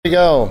Here we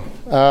go.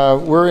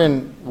 We're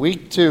in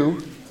week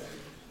 2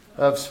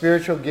 of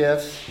spiritual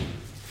gifts.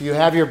 If you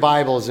have your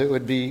Bibles, it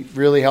would be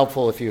really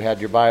helpful if you had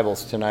your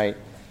Bibles tonight.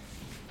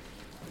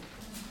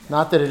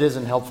 Not that it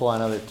isn't helpful on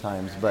other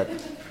times, but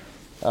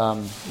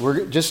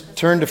we're just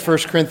turn to 1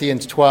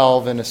 Corinthians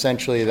 12, and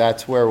essentially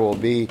that's where we'll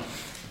be.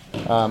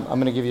 I'm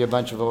going to give you a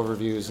bunch of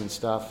overviews and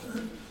stuff.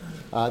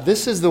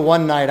 This is the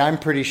one night I'm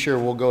pretty sure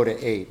we'll go to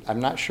 8. I'm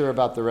not sure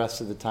about the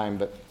rest of the time,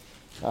 but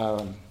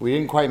we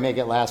didn't quite make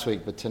it last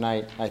week, but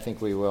tonight I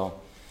think we will.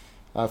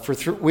 For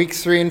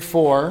weeks 3 and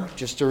 4,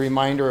 just a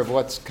reminder of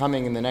what's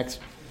coming in the next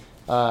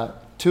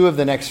 2 of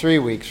the next 3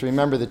 weeks.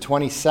 Remember, the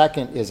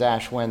 22nd is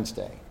Ash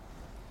Wednesday.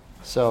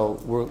 So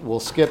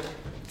we'll skip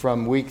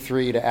from week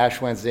 3 to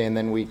Ash Wednesday and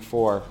then week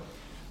 4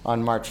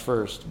 on March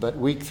 1st. But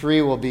week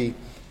 3 will be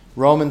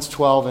Romans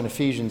 12 and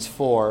Ephesians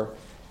 4,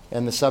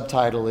 and the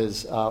subtitle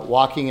is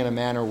Walking in a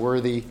Manner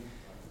Worthy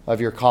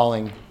of Your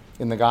Calling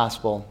in the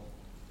Gospel.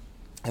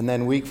 And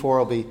then week 4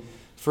 will be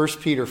 2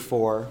 Peter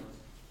 4.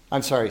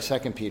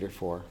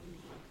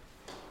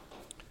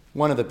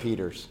 One of the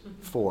Peters,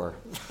 4.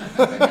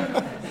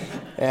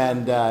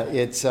 And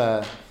it's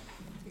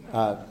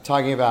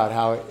talking about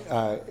how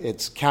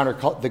it's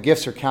the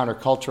gifts are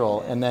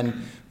countercultural. And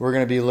then we're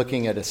going to be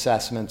looking at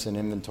assessments and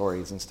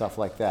inventories and stuff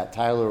like that.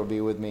 Tyler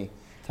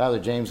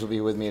James will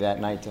be with me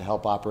that night to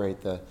help operate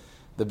the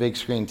big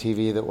screen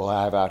TV that we'll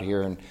have out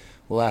here. And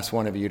we'll ask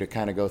one of you to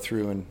kind of go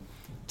through and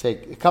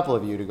take a couple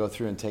of you to go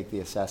through and take the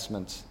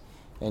assessments.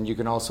 And you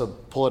can also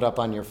pull it up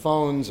on your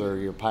phones or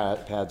your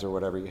pads or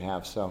whatever you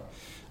have. So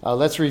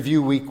let's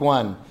review week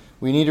 1.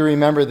 We need to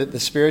remember that the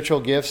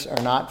spiritual gifts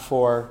are not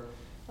for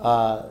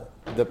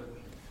the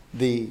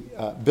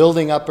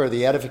building up or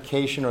the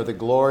edification or the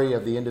glory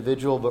of the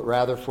individual, but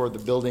rather for the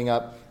building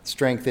up,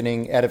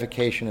 strengthening,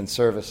 edification, and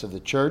service of the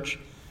church.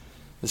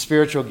 The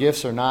spiritual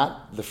gifts are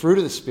not the fruit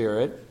of the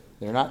Spirit.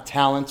 They're not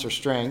talents or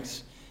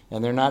strengths.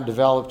 And they're not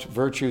developed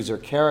virtues or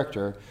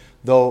character,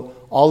 though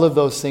all of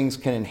those things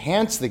can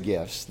enhance the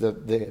gifts,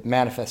 the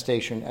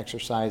manifestation,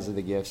 exercise of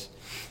the gifts.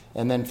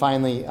 And then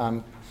finally,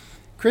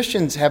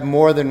 Christians have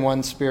more than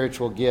one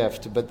spiritual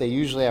gift, but they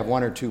usually have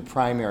 1 or 2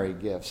 primary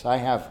gifts.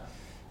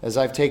 As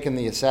I've taken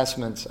the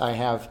assessments, I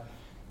have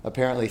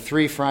apparently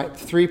 3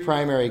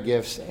 primary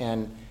gifts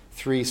and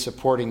 3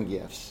 supporting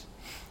gifts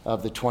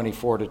of the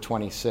 24 to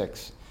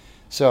 26.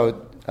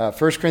 So 1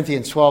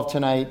 Corinthians 12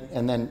 tonight,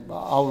 and then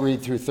I'll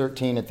read through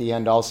 13 at the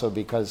end also,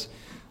 because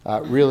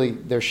really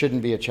there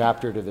shouldn't be a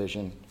chapter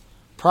division.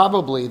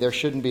 Probably there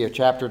shouldn't be a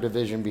chapter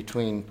division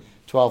between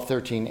 12,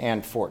 13,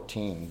 and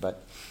 14.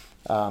 But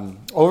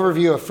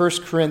overview of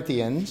 1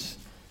 Corinthians,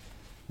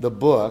 the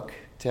book,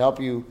 to help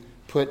you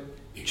put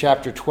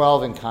chapter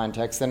 12 in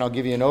context. Then I'll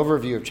give you an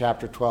overview of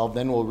chapter 12.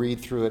 Then we'll read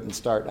through it and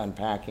start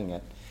unpacking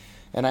it.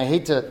 And I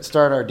hate to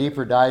start our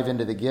deeper dive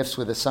into the gifts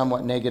with a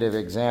somewhat negative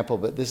example,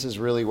 but this is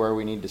really where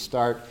we need to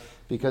start,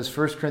 because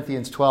 1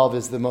 Corinthians 12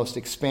 is the most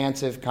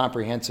expansive,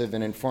 comprehensive,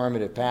 and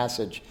informative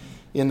passage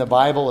in the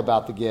Bible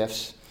about the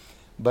gifts,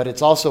 but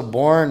it's also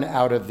born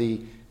out of the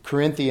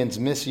Corinthians'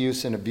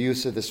 misuse and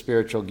abuse of the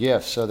spiritual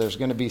gifts. So there's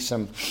going to be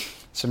some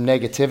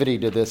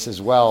negativity to this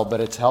as well, but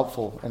it's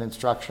helpful and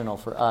instructional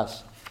for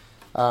us.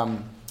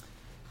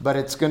 But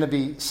it's going to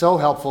be so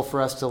helpful for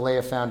us to lay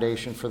a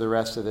foundation for the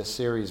rest of this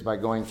series by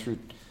going through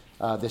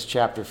this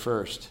chapter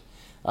first.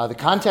 The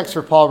context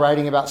for Paul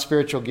writing about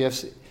spiritual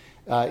gifts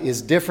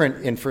is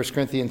different in 1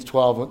 Corinthians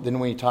 12 than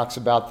when he talks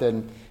about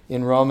them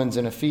in Romans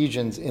and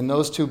Ephesians. In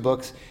those 2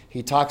 books,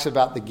 he talks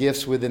about the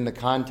gifts within the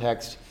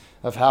context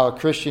of how a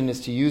Christian is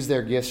to use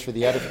their gifts for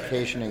the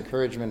edification and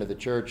encouragement of the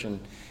church,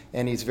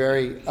 and he's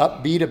very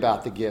upbeat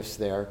about the gifts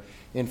there.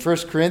 In 1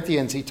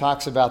 Corinthians, he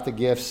talks about the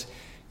gifts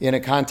in a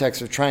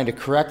context of trying to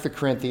correct the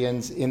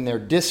Corinthians in their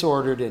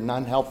disordered and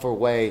unhelpful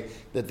way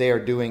that they are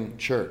doing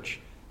church.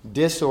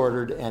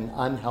 Disordered and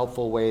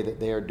unhelpful way that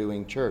they are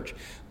doing church.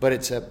 But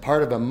it's a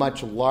part of a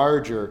much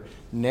larger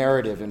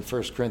narrative in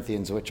 1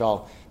 Corinthians, which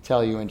I'll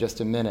tell you in just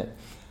a minute.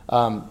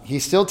 He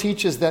still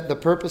teaches that the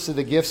purpose of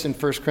the gifts in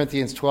 1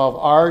 Corinthians 12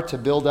 are to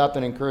build up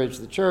and encourage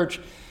the church,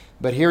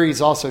 but here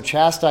he's also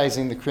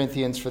chastising the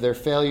Corinthians for their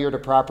failure to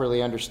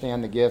properly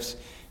understand the gifts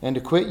and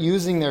to quit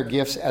using their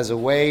gifts as a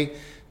way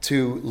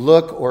to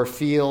look or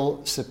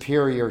feel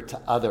superior to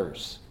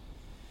others.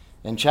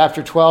 In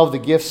chapter 12, the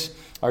gifts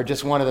are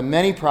just one of the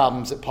many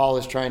problems that Paul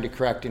is trying to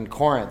correct in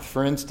Corinth.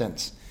 For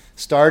instance,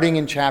 starting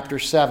in chapter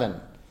 7,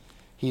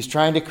 he's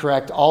trying to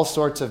correct all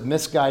sorts of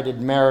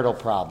misguided marital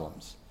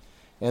problems.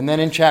 And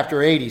then in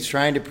chapter 8, he's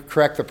trying to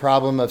correct the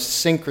problem of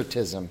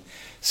syncretism.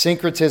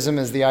 Syncretism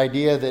is the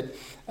idea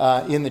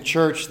that in the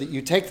church that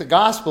you take the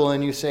gospel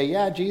and you say,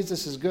 yeah,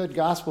 Jesus is good,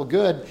 gospel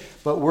good,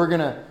 but we're going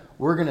to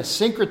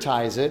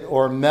syncretize it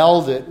or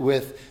meld it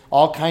with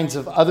all kinds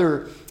of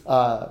other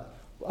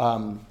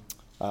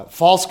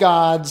false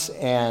gods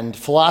and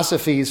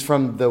philosophies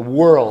from the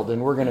world,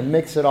 and we're going to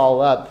mix it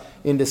all up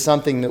into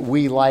something that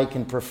we like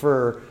and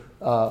prefer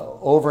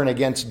over and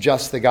against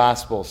just the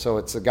gospel. So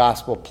it's the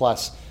gospel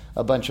plus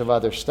a bunch of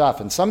other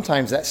stuff. And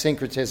sometimes that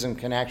syncretism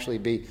can actually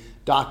be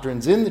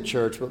doctrines in the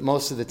church, but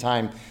most of the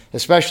time,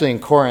 especially in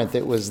Corinth,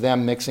 it was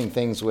them mixing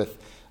things with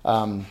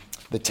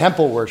the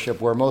temple worship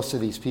where most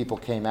of these people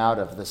came out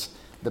of,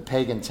 the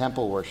pagan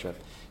temple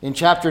worship. In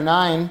chapter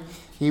 9,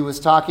 he was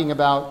trying to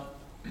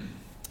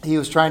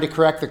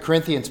correct the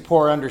Corinthians'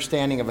 poor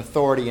understanding of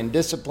authority and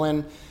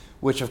discipline,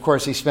 which of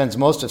course he spends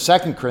most of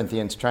 2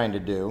 Corinthians trying to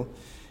do.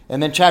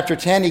 And then chapter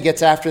 10, he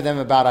gets after them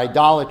about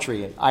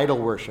idolatry and idol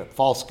worship,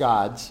 false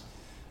gods,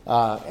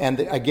 and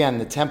again,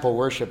 the temple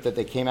worship that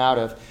they came out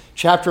of.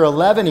 Chapter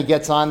 11, he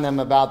gets on them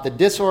about the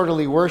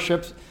disorderly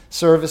worship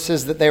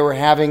services that they were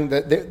having.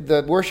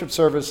 The worship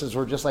services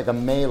were just like a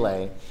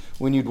melee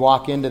when you'd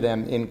walk into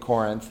them in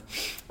Corinth.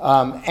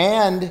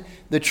 And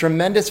the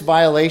tremendous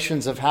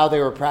violations of how they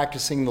were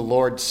practicing the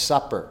Lord's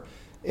Supper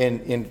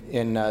in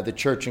the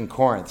church in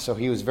Corinth. So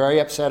he was very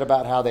upset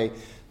about how they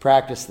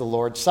practiced the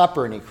Lord's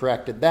Supper, and he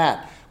corrected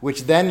that,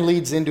 which then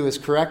leads into his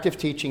corrective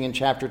teaching in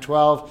chapter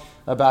 12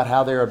 about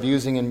how they're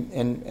abusing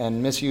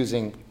and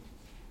misusing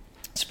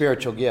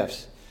spiritual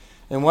gifts.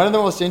 And one of the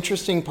most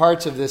interesting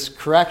parts of this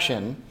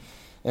correction,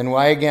 and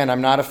why, again,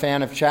 I'm not a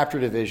fan of chapter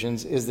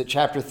divisions, is that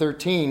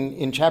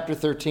in chapter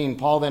 13,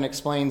 Paul then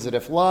explains that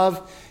if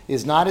love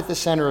is not at the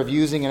center of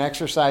using and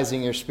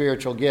exercising your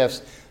spiritual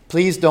gifts,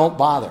 please don't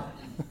bother.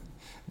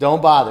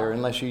 Don't bother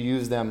unless you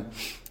use them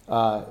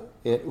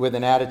with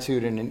an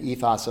attitude and an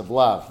ethos of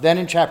love. Then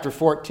in chapter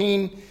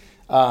 14,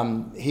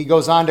 he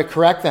goes on to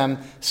correct them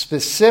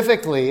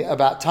specifically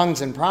about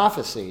tongues and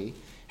prophecy,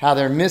 how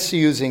they're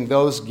misusing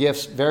those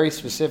gifts very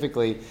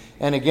specifically.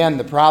 And again,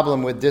 the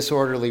problem with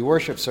disorderly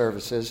worship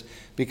services,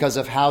 because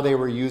of how they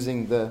were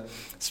using the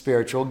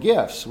spiritual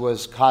gifts,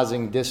 was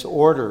causing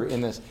disorder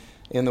in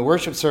the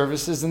worship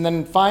services. And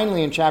then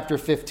finally, in chapter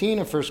 15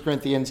 of 1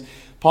 Corinthians,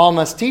 Paul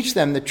must teach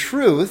them the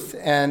truth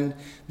and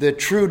the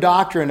true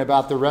doctrine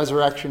about the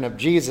resurrection of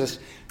Jesus,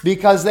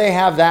 because they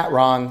have that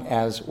wrong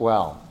as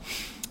well.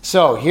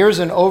 So here's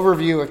an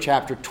overview of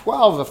chapter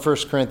 12 of 1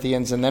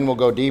 Corinthians, and then we'll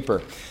go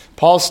deeper.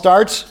 Paul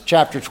starts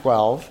chapter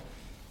 12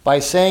 by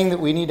saying that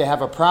we need to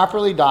have a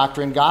properly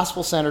doctrined,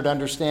 gospel-centered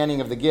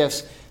understanding of the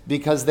gifts,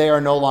 because they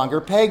are no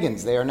longer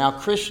pagans. They are now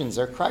Christians.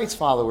 They're Christ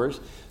followers,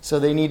 so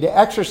they need to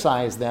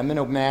exercise them in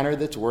a manner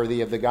that's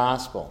worthy of the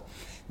gospel.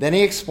 Then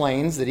he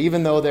explains that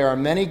even though there are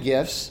many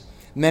gifts,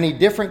 many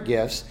different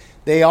gifts,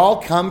 they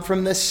all come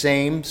from the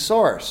same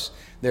source.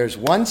 There's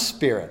one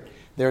Spirit,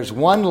 there's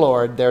one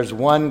Lord, there's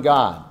one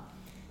God.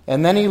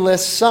 And then he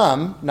lists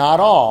some, not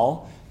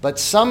all, but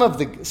some of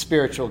the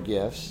spiritual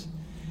gifts.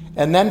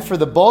 And then for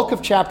the bulk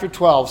of chapter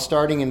 12,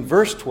 starting in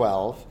verse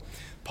 12,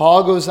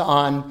 Paul goes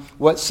on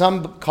what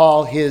some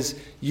call his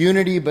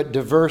unity but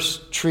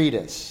diverse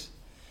treatise.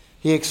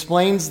 He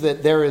explains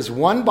that there is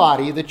one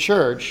body, the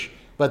church,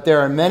 but there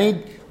are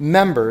many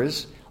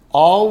members,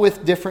 all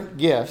with different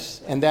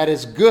gifts, and that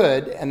is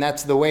good, and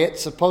that's the way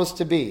it's supposed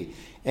to be.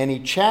 And he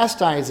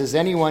chastises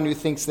anyone who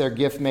thinks their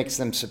gift makes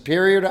them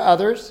superior to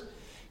others.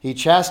 He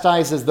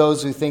chastises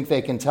those who think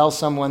they can tell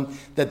someone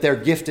that their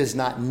gift is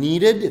not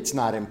needed, it's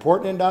not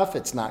important enough,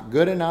 it's not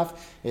good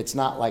enough, it's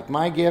not like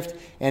my gift.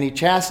 And he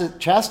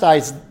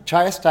chastises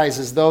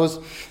those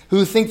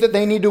who think that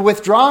they need to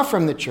withdraw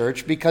from the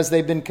church because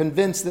they've been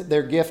convinced that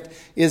their gift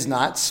is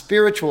not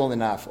spiritual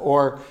enough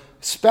or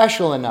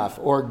special enough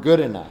or good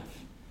enough.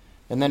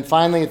 And then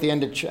finally, at the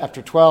end of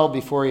chapter 12,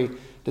 before he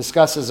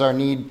discusses our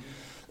need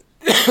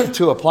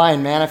to apply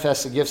and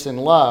manifest the gifts in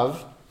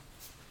love,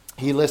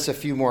 he lists a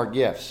few more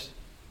gifts.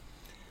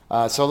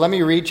 So let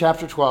me read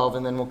chapter 12,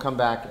 and then we'll come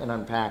back and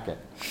unpack it.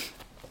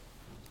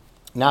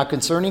 Now,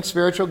 concerning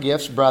spiritual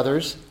gifts,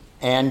 brothers,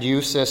 and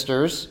you,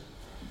 sisters,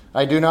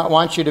 I do not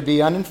want you to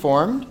be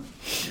uninformed.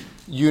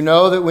 You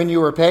know that when you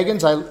were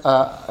pagans,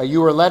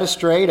 you were led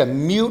astray to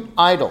mute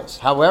idols,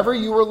 however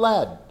you were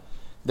led.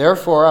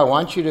 Therefore, I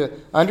want you to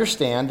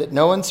understand that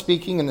no one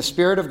speaking in the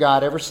Spirit of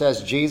God ever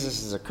says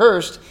Jesus is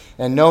accursed,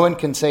 and no one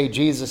can say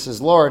Jesus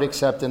is Lord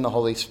except in the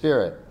Holy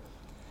Spirit.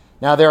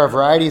 Now there are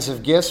varieties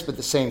of gifts, but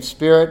the same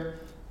Spirit,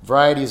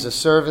 varieties of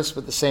service,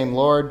 but the same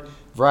Lord,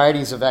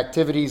 varieties of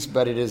activities,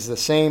 but it is the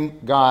same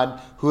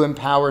God who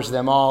empowers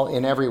them all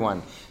in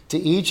everyone. To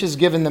each is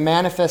given the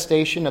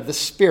manifestation of the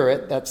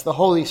Spirit, that's the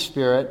Holy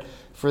Spirit,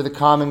 for the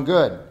common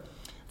good.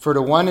 For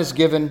to one is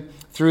given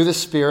through the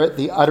Spirit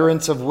the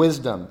utterance of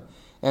wisdom,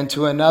 and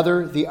to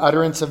another the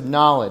utterance of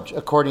knowledge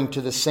according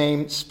to the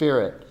same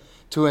Spirit,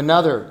 to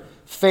another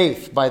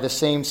faith by the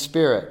same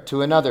Spirit,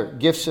 to another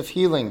gifts of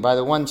healing by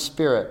the one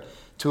Spirit,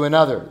 to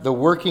another the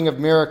working of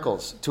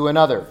miracles, to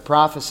another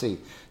prophecy,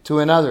 to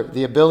another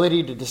the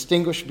ability to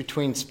distinguish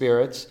between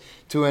spirits,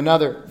 to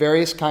another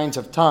various kinds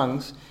of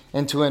tongues,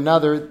 and to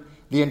another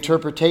the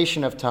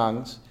interpretation of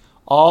tongues.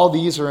 All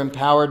these are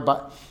empowered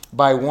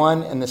by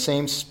one and the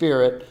same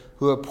Spirit,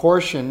 who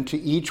apportion to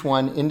each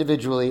one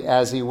individually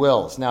as he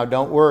wills. Now,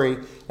 don't worry.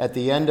 At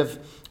the end of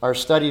our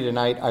study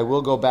tonight, I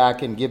will go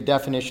back and give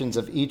definitions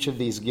of each of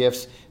these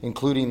gifts,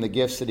 including the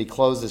gifts that he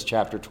closes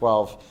chapter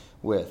 12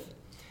 with.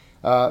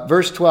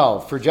 Verse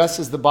 12, for just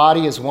as the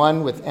body is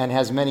one and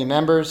has many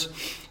members,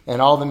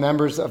 and all the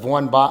members of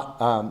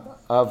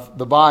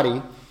the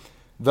body,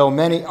 Though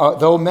many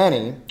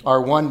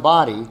are one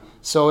body,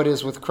 so it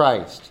is with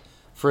Christ.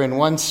 For in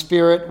one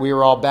Spirit we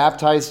were all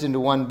baptized into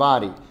one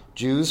body,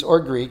 Jews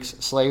or Greeks,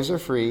 slaves or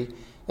free,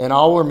 and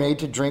all were made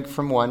to drink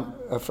from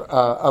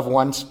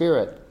one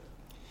Spirit.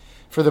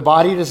 For the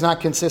body does not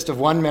consist of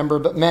one member,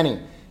 but many.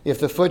 If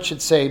the foot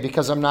should say,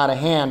 because I'm not a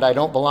hand, I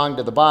don't belong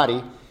to the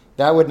body,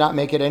 that would not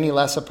make it any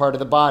less a part of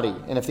the body.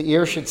 And if the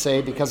ear should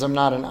say, because I'm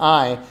not an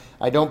eye,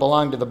 I don't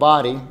belong to the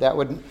body, that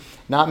would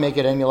not make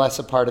it any less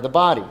a part of the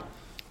body.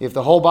 If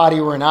the whole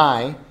body were an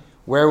eye,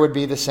 where would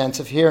be the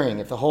sense of hearing?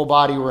 If the whole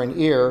body were an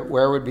ear,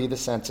 where would be the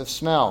sense of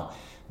smell?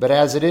 But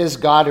as it is,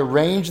 God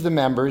arranged the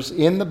members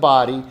in the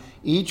body,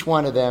 each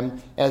one of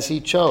them as he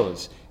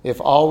chose. If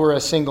all were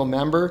a single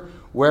member,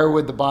 where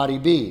would the body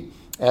be?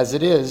 As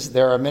it is,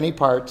 there are many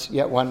parts,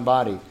 yet one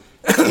body.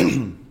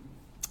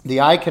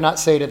 The eye cannot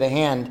say to the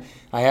hand,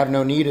 I have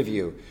no need of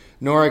you,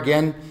 nor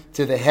again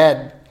to the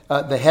head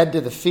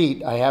to the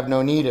feet, I have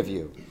no need of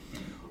you.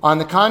 On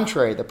the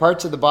contrary, the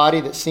parts of the body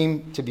that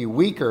seem to be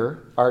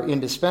weaker are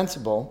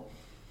indispensable,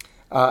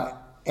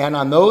 and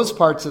on those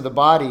parts of the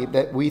body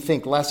that we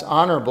think less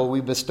honorable,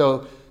 we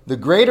bestow the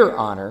greater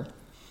honor,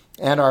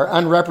 and our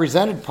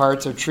unrepresented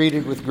parts are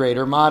treated with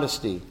greater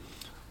modesty,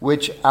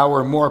 which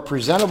our more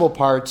presentable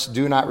parts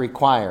do not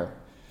require.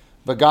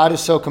 But God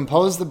has so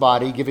composed the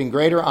body, giving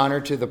greater honor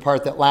to the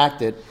part that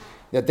lacked it,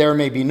 that there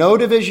may be no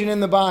division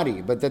in the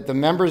body, but that the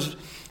members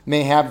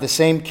may have the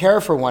same care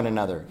for one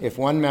another. If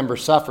one member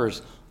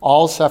suffers,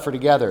 all suffer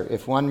together.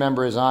 If one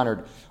member is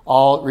honored,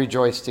 all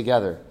rejoice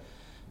together.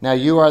 Now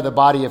you are the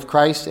body of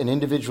Christ and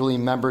individually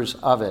members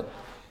of it.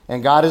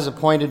 And God has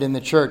appointed in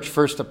the church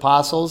first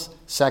apostles,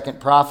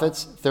 second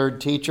prophets, third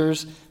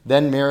teachers,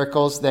 then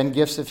miracles, then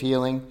gifts of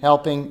healing,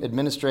 helping,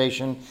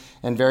 administration,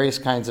 and various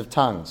kinds of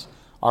tongues.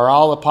 Are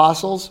all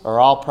apostles? Are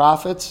all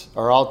prophets?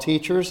 Are all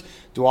teachers?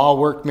 Do all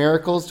work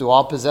miracles? Do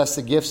all possess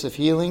the gifts of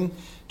healing?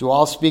 Do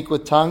all speak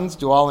with tongues?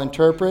 Do all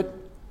interpret?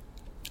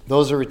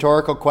 Those are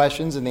rhetorical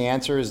questions, and the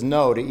answer is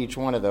no to each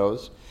one of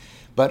those.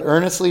 But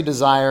earnestly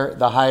desire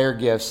the higher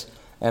gifts,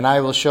 and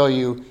I will show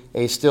you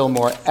a still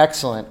more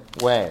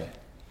excellent way.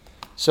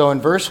 So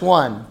in verse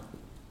 1,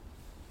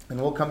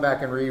 and we'll come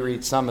back and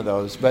reread some of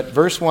those, but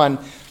verse 1,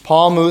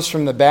 Paul moves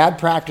from the bad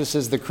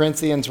practices the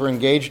Corinthians were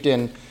engaged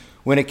in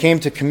when it came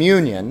to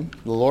communion,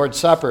 the Lord's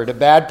Supper, to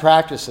bad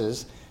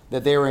practices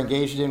that they were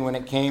engaged in when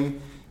it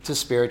came to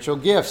spiritual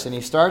gifts. And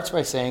he starts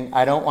by saying,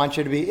 I don't want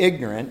you to be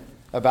ignorant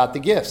about the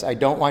gifts. I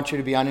don't want you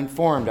to be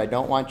uninformed. I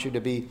don't want you to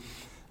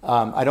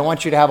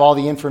have all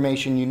the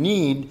information you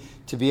need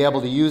to be able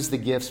to use the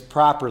gifts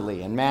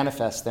properly and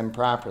manifest them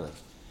properly.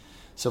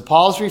 So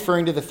Paul's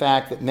referring to the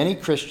fact that many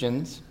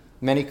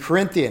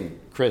Corinthian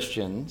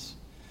Christians,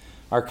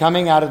 are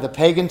coming out of the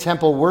pagan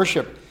temple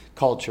worship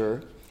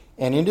culture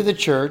and into the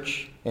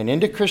church and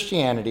into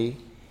Christianity,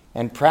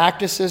 and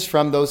practices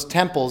from those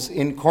temples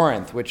in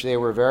Corinth, which they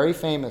were very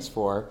famous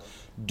for,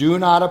 do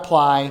not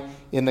apply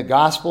in the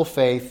gospel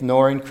faith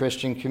nor in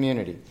Christian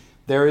community.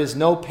 There is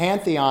no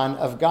pantheon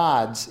of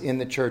gods in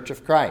the Church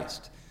of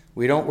Christ.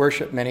 We don't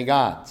worship many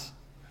gods.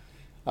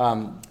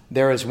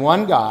 There is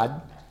one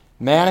God,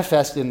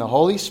 manifest in the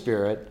Holy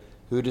Spirit,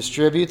 who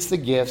distributes the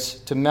gifts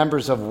to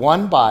members of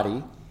one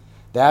body,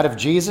 that of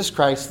Jesus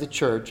Christ, the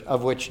church,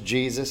 of which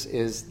Jesus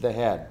is the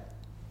head.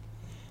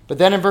 But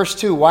then in verse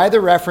 2, why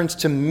the reference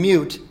to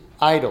mute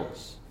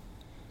idols?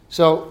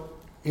 So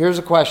here's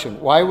a question.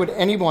 Why would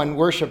anyone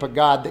worship a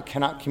God that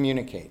cannot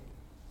communicate?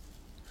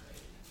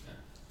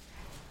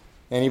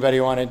 Anybody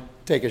want to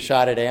take a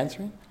shot at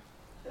answering?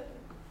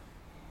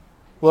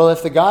 Well,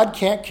 if the God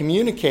can't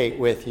communicate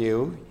with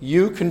you,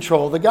 you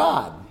control the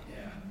God.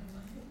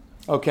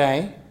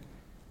 Okay?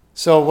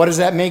 So what does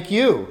that make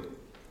you?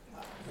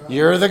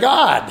 You're the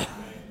God.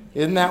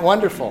 Isn't that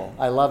wonderful?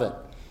 I love it.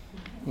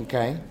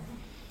 Okay?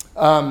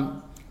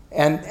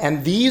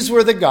 And these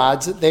were the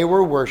gods that they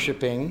were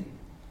worshiping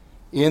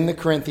in the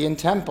Corinthian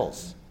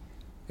temples.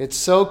 It's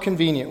so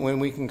convenient when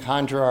we can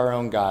conjure our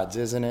own gods,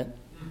 isn't it?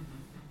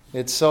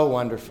 It's so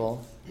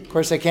wonderful. Of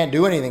course, they can't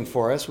do anything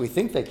for us. We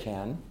think they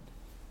can,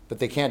 but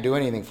they can't do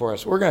anything for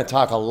us. We're going to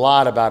talk a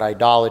lot about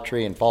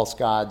idolatry and false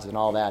gods and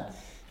all that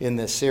in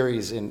this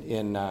series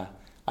in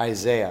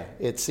Isaiah.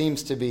 It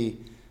seems to be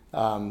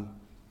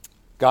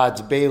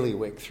God's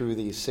bailiwick through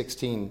these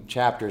 16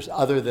 chapters,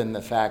 other than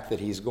the fact that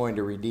he's going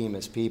to redeem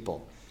his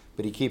people.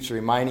 But he keeps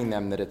reminding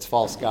them that it's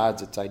false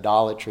gods, it's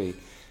idolatry,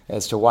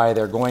 as to why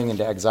they're going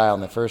into exile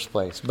in the first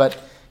place. But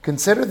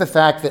consider the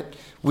fact that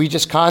we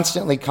just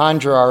constantly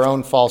conjure our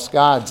own false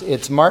gods.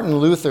 It's Martin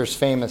Luther's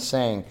famous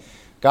saying,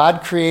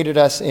 God created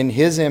us in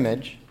his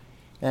image,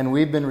 and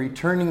we've been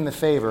returning the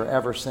favor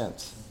ever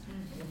since.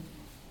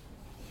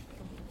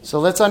 So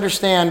let's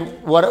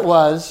understand what it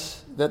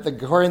was that the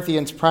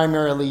Corinthians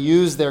primarily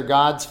used their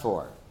gods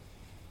for.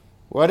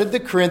 What did the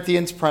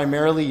Corinthians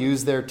primarily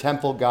use their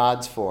temple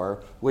gods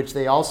for, which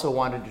they also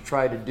wanted to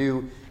try to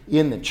do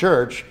in the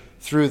church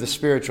through the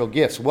spiritual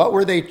gifts? What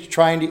were they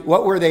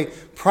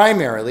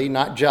primarily,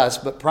 not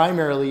just, but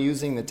primarily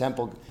using the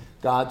temple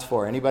gods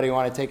for? Anybody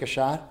want to take a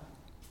shot?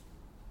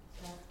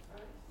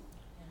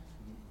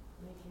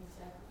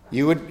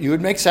 You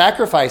would make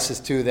sacrifices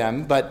to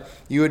them, but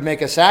you would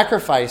make a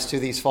sacrifice to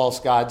these false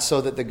gods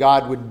so that the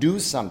god would do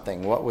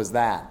something. What was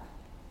that?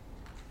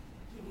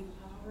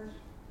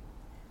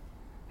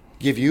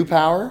 Give you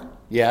power?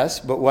 Yes,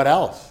 but what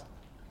else?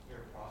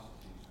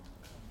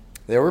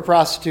 There were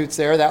prostitutes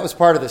there. That was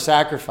part of the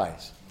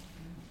sacrifice.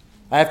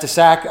 I have to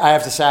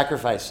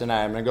sacrifice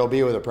tonight. I'm going to go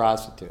be with a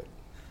prostitute.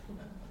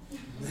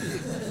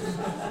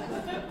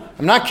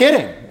 I'm not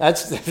kidding.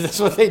 That's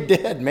what they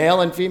did. Male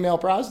and female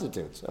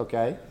prostitutes.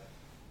 Okay,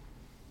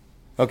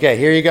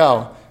 here you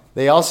go.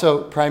 They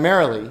also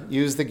primarily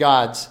used the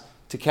gods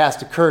to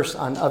cast a curse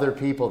on other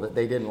people that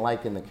they didn't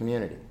like in the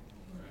community.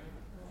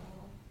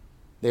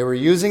 They were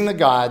using the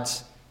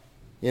gods,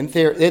 in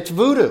theory, it's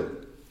voodoo.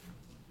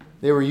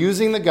 They were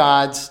using the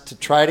gods to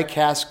try to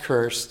cast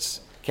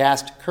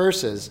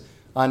curses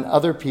on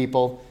other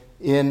people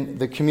in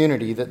the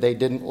community that they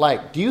didn't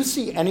like. Do you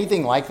see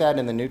anything like that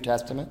in the New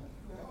Testament?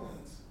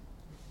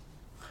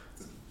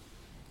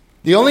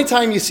 The only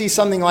time you see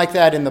something like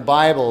that in the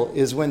Bible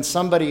is when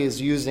somebody is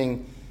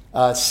using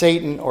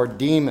Satan or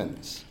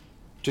demons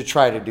to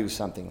try to do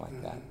something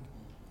like that.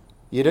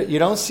 You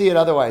don't see it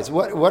otherwise.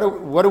 What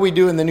do we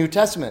do in the New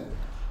Testament?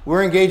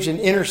 We're engaged in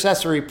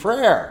intercessory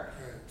prayer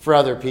for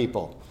other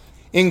people,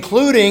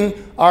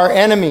 including our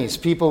enemies,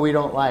 people we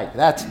don't like.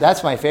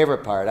 That's my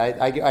favorite part.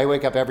 I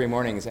wake up every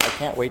morning and say, I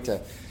can't wait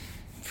to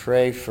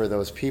pray for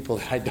those people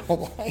that I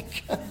don't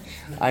like.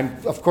 I'm,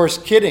 of course,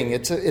 kidding.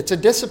 It's a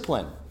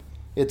discipline.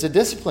 It's a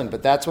discipline,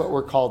 but that's what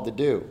we're called to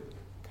do,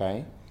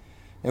 okay?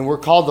 And we're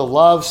called to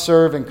love,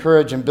 serve,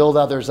 encourage, and build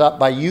others up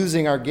by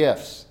using our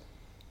gifts,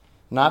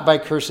 not by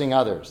cursing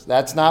others.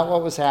 That's not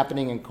what was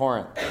happening in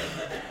Corinth.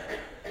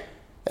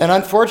 And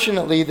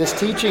unfortunately, this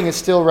teaching is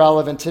still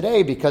relevant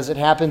today because it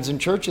happens in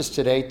churches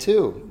today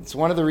too. It's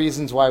one of the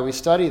reasons why we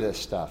study this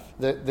stuff.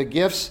 The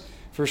gifts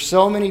for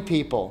so many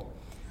people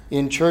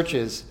in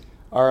churches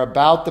are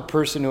about the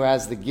person who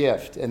has the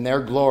gift and their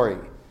glory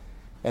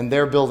and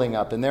their building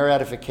up and their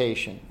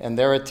edification and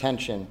their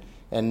attention,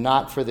 and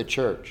not for the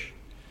church.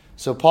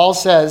 So Paul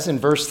says in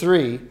verse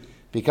 3,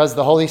 because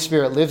the Holy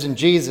Spirit lives in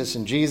Jesus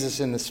and Jesus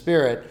in the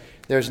Spirit,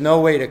 there's no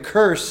way to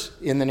curse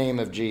in the name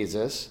of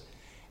Jesus,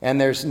 and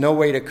there's no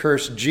way to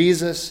curse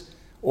Jesus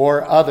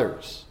or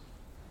others.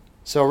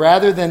 So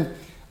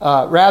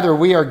rather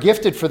we are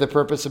gifted for the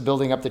purpose of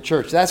building up the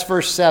church. That's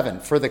verse 7,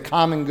 for the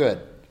common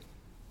good.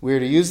 We are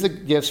to use the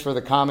gifts for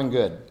the common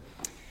good.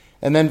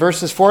 And then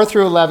verses 4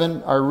 through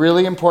 11 are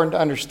really important to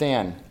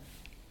understand.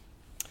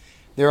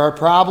 There are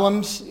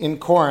problems in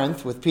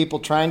Corinth with people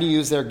trying to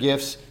use their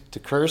gifts to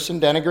curse and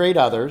denigrate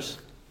others.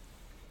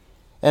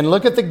 And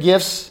look at the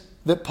gifts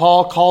that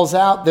Paul calls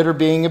out that are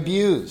being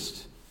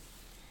abused.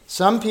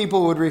 Some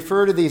people would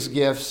refer to these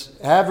gifts,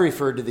 have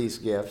referred to these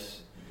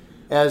gifts,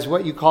 as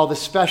what you call the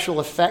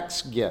special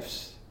effects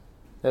gifts.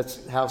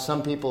 That's how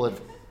some people have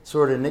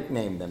sort of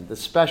nicknamed them, the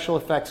special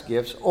effects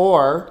gifts,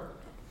 or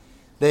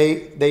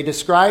they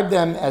describe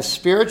them as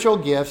spiritual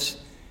gifts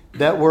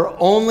that were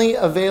only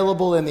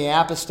available in the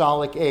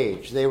apostolic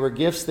age. They were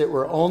gifts that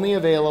were only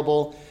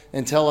available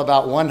until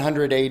about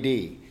 100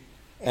 AD,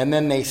 and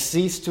then they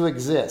ceased to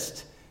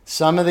exist.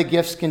 Some of the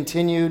gifts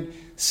continued,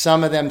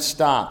 some of them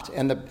stopped,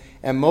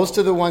 and most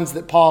of the ones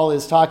that Paul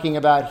is talking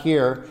about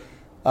here,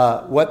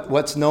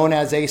 what's known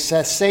as a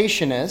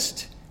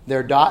cessationist,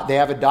 they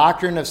have a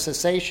doctrine of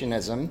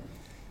cessationism.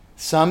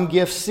 Some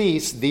gifts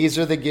cease. These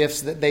are the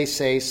gifts that they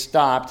say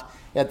stopped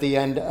at the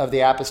end of the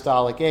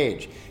apostolic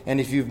age. And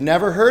if you've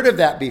never heard of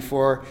that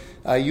before,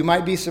 you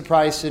might be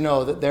surprised to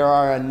know that there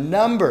are a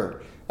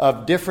number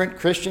of different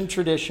Christian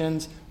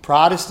traditions,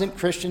 Protestant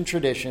Christian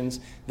traditions,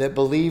 that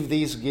believe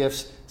these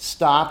gifts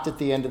stopped at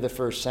the end of the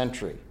first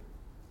century.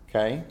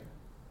 Okay?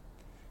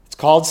 It's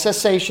called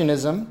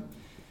cessationism,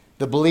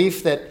 the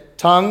belief that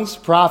tongues,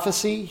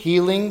 prophecy,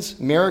 healings,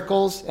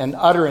 miracles, and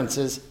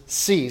utterances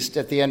ceased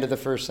at the end of the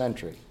first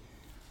century.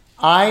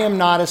 I am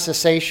not a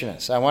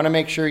cessationist. I want to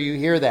make sure you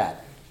hear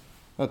that.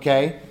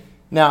 Okay?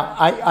 Now,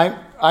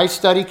 I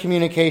study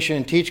communication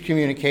and teach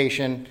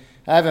communication.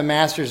 I have a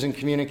master's in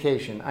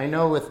communication. I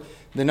know with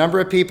the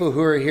number of people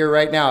who are here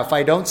right now, if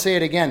I don't say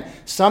it again,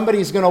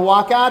 somebody's going to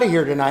walk out of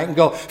here tonight and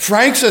go,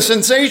 Frank's a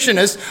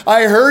cessationist.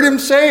 I heard him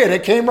say it.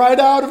 It came right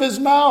out of his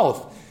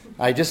mouth.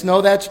 I just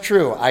know that's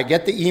true. I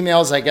get the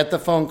emails. I get the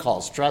phone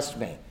calls. Trust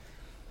me.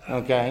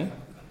 Okay?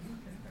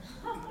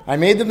 I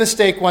made the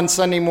mistake one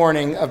Sunday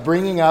morning of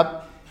bringing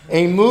up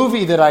a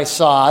movie that I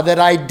saw that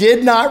I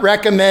did not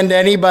recommend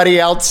anybody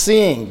else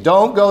seeing.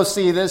 Don't go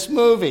see this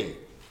movie.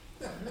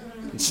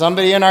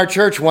 Somebody in our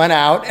church went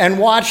out and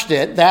watched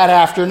it that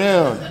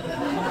afternoon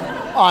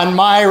on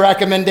my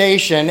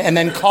recommendation and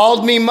then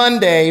called me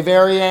Monday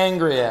very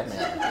angry at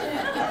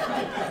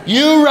me.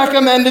 You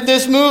recommended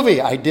this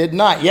movie. I did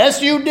not.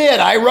 Yes, you did.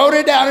 I wrote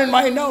it down in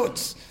my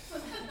notes.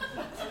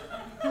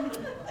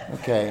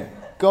 Okay.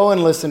 Go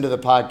and listen to the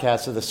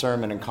podcast of the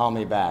sermon and call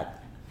me back.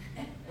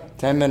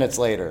 10 minutes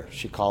later,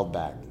 she called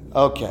back.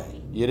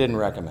 Okay, you didn't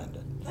recommend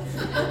it.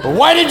 But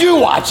why did you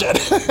watch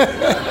it?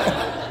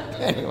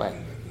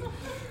 Anyway.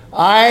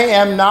 I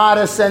am not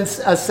a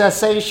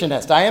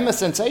cessationist. I am a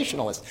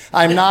sensationalist.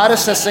 I'm not a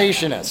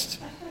cessationist.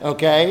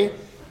 Okay?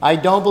 I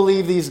don't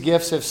believe these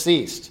gifts have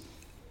ceased.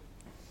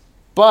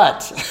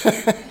 But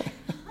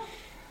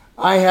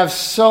I have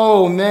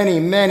so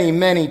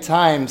many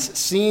times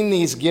seen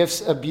these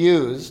gifts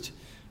abused,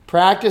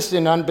 practiced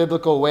in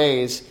unbiblical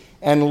ways,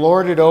 and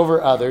lorded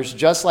over others,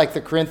 just like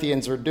the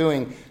Corinthians were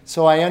doing.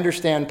 So I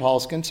understand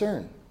Paul's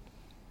concern.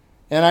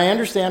 And I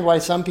understand why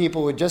some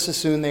people would just as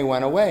soon they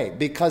went away,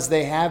 because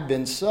they have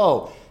been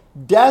so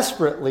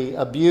desperately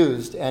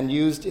abused and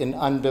used in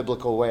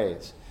unbiblical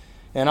ways.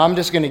 And I'm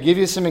just going to give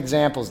you some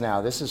examples now.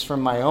 This is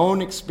from my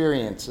own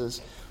experiences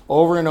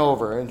over and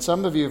over. And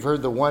some of you have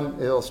heard the one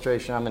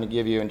illustration I'm going to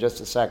give you in just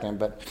a second.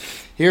 But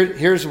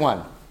here's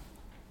one.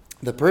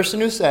 The person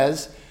who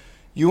says,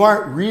 you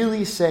aren't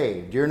really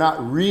saved, you're not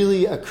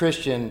really a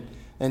Christian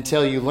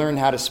until you learn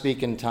how to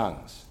speak in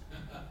tongues.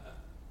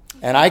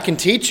 And I can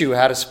teach you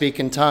how to speak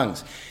in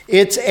tongues.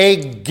 It's a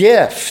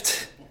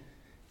gift.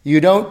 You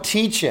don't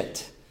teach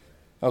it.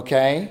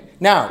 Okay?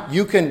 Now,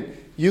 you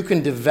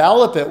can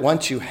develop it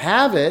once you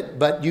have it,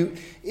 but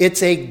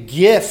it's a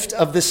gift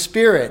of the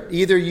Spirit.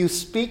 Either you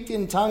speak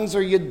in tongues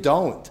or you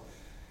don't.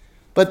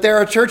 But there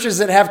are churches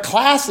that have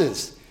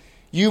classes.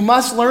 You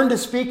must learn to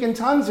speak in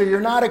tongues or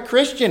you're not a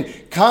Christian.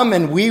 Come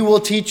and we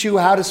will teach you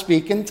how to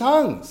speak in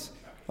tongues.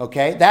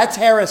 Okay? That's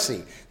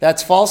heresy.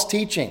 That's false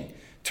teaching.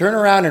 Turn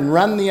around and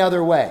run the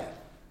other way.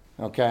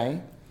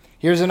 Okay?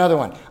 Here's another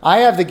one. I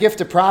have the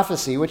gift of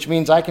prophecy, which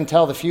means I can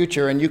tell the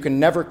future and you can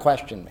never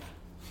question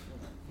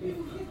me.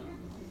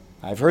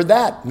 I've heard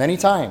that many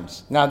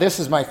times. Now, this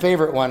is my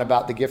favorite one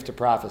about the gift of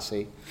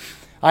prophecy.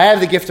 I have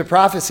the gift of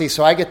prophecy,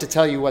 so I get to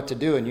tell you what to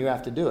do and you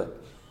have to do it.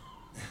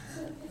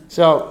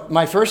 So,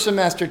 my first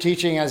semester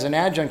teaching as an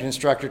adjunct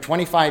instructor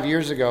 25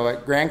 years ago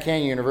at Grand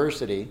Canyon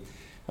University,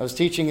 I was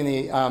teaching in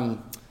the,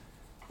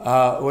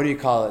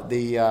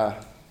 the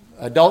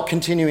Adult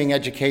Continuing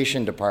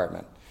Education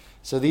Department.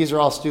 So these are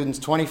all students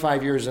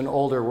 25 years and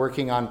older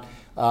working on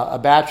a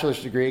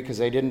bachelor's degree because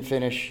they didn't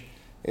finish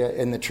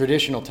in the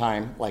traditional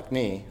time like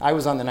me. I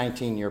was on the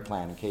 19-year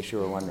plan, in case you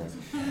were wondering.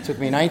 It took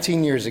me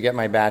 19 years to get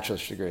my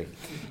bachelor's degree.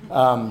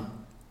 On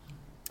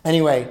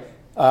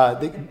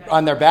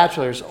their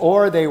bachelor's,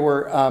 or they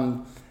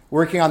were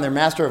working on their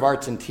Master of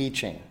Arts in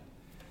Teaching.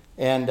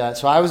 And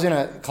so I was in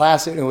a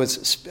class, it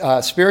was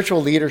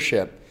spiritual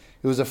leadership.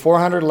 It was a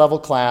 400-level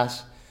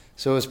class.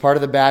 So it was part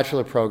of the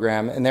bachelor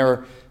program, and there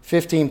were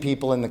 15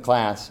 people in the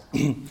class.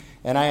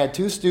 And I had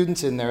two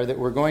students in there that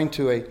were going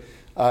to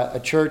a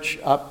church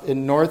up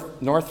in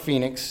North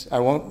Phoenix. I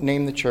won't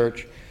name the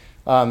church.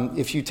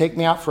 If you take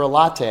me out for a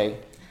latte,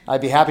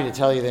 I'd be happy to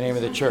tell you the name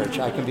of the church.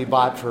 I can be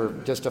bought for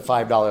just a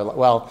 $5.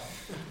 Well,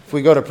 if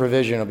we go to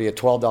Provision, it'll be a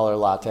 $12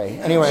 latte.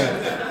 Anyway,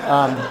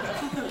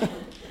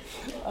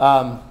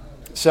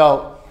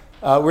 so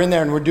we're in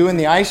there, and we're doing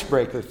the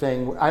icebreaker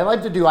thing. I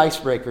like to do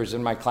icebreakers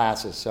in my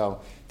classes,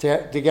 so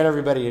to get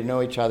everybody to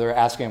know each other,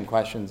 asking them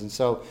questions. And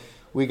so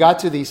we got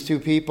to these two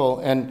people,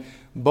 and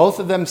both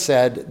of them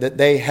said that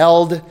they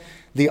held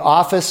the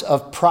office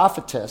of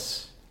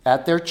prophetess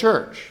at their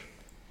church.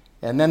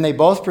 And then they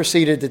both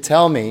proceeded to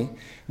tell me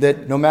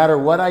that no matter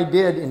what I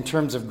did in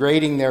terms of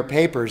grading their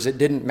papers, it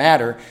didn't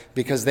matter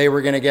because they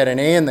were going to get an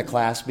A in the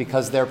class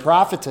because they're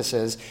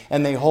prophetesses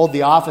and they hold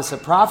the office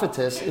of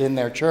prophetess in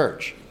their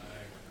church.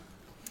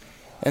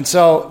 And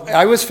so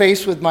I was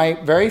faced with my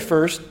very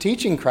first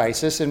teaching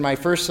crisis in my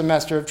first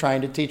semester of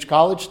trying to teach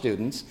college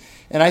students,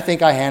 and I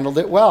think I handled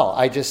it well.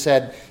 I just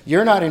said,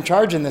 you're not in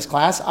charge in this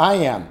class, I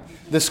am.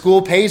 The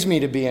school pays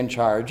me to be in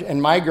charge,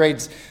 and my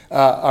grades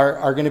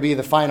are going to be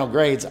the final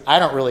grades. I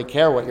don't really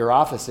care what your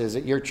office is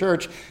at your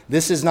church.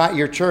 This is not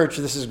your church,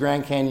 this is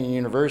Grand Canyon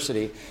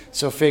University,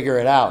 so figure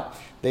it out.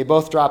 They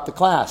both dropped the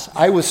class.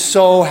 I was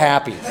so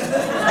happy.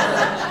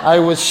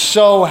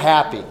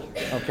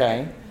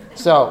 Okay?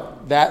 So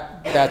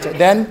that's it.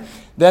 Then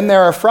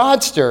there are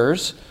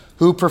fraudsters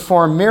who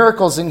perform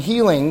miracles and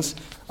healings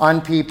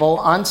on people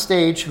on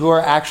stage who are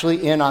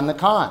actually in on the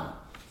con.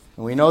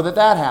 And we know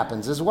that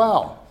happens as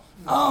well.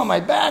 Oh, my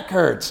back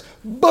hurts.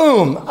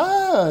 Boom.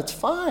 It's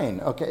fine.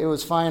 Okay, it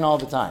was fine all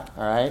the time.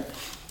 All right.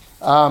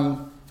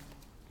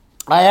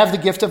 I have the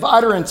gift of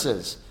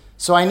utterances,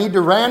 so I need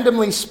to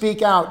randomly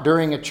speak out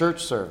during a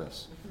church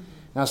service.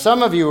 Now,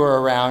 some of you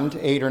were around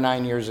 8 or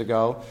 9 years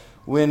ago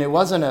when it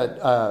wasn't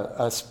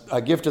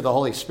a gift of the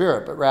Holy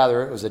Spirit, but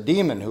rather it was a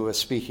demon who was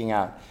speaking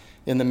out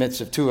in the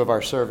midst of two of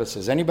our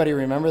services. Anybody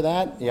remember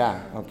that?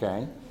 Yeah,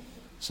 okay.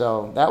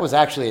 So that was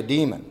actually a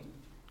demon,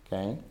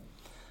 okay?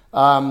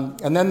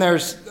 And then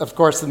there's, of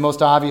course, the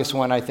most obvious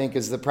one, I think,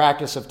 is the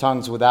practice of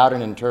tongues without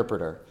an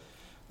interpreter.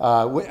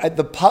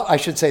 I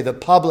should say the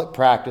public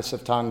practice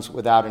of tongues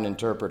without an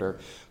interpreter.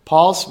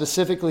 Paul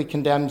specifically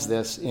condemns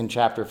this in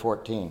chapter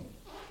 14.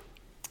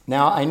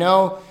 Now, I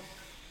know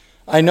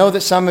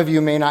that some of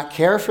you may not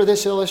care for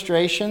this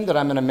illustration that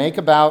I'm going to make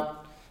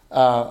about.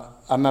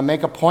 I'm going to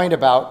make a point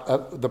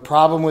about the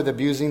problem with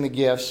abusing the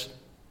gifts.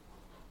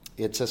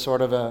 It's a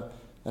sort of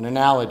an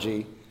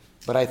analogy,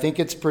 but I think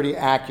it's pretty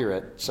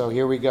accurate. So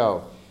here we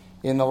go.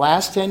 in the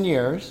last 10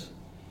 years,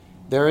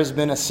 there has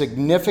been a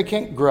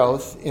significant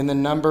growth in the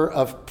number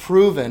of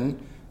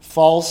proven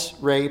false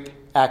rape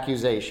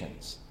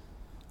accusations.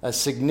 A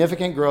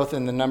significant growth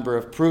in the number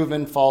of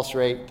proven false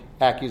rape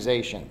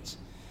accusations.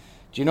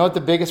 Do you know what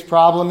the biggest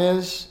problem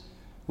is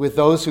with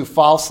those who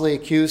falsely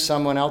accuse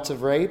someone else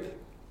of rape?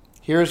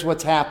 Here's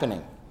what's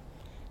happening.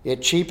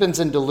 It cheapens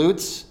and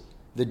dilutes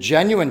the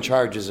genuine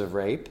charges of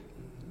rape.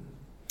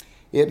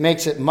 It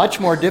makes it much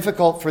more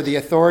difficult for the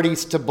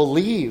authorities to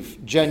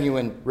believe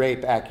genuine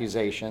rape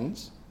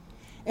accusations.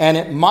 And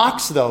it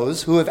mocks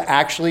those who have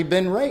actually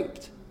been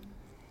raped.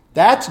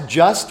 That's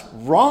just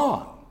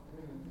wrong.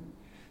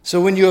 So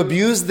when you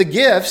abuse the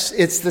gifts,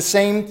 it's the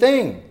same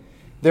thing.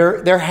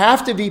 There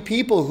have to be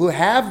people who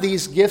have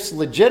these gifts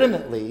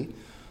legitimately,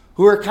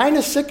 who are kind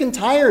of sick and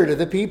tired of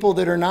the people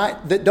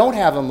that don't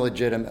have them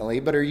legitimately,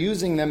 but are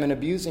using them and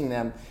abusing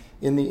them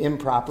in the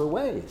improper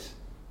ways.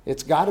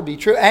 It's got to be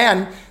true.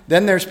 And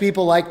then there's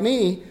people like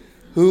me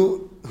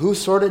who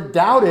sort of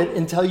doubt it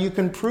until you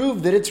can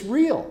prove that it's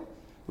real,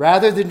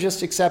 rather than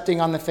just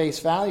accepting on the face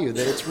value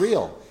that it's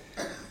real.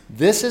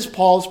 This is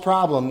Paul's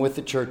problem with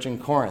the church in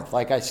Corinth.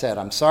 Like I said,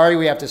 I'm sorry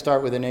we have to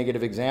start with a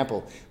negative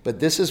example, but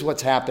this is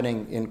what's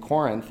happening in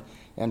Corinth,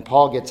 and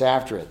Paul gets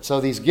after it.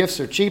 So these gifts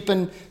are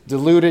cheapened,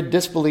 diluted,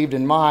 disbelieved,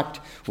 and mocked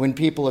when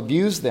people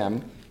abuse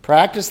them,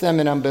 practice them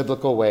in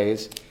unbiblical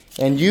ways,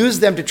 and use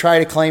them to try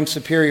to claim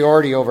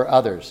superiority over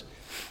others.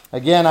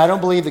 Again, I don't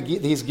believe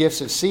these gifts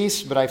have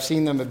ceased, but I've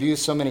seen them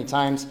abused so many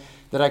times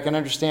that I can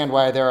understand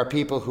why there are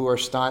people who are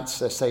staunch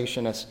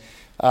cessationists.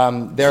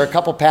 There are a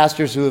couple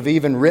pastors who have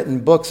even written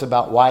books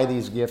about why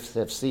these gifts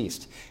have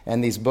ceased,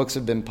 and these books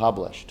have been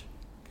published.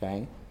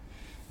 Okay.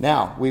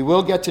 Now, we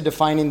will get to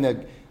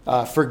defining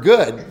for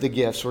good the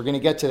gifts. We're going to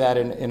get to that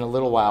in a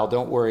little while,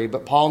 don't worry,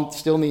 but Paul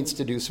still needs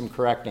to do some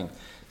correcting.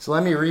 So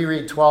let me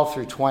reread 12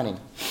 through 20.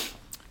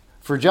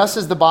 For just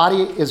as the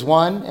body is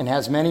one and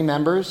has many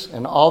members,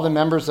 and all the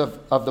members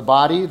of the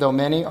body, though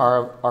many,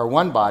 are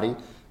one body,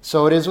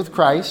 so it is with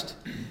Christ.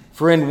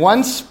 For in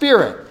one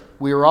Spirit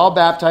we were all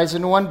baptized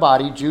into one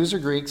body, Jews or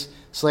Greeks,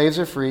 slaves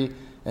or free,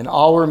 and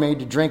all were made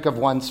to drink of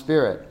one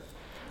Spirit.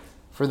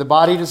 For the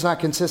body does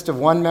not consist of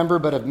one member,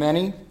 but of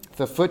many. If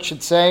the foot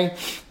should say,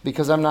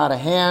 because I'm not a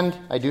hand,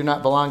 I do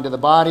not belong to the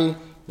body,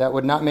 that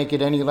would not make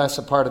it any less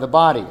a part of the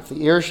body. If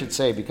the ear should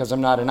say, because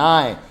I'm not an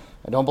eye,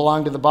 I don't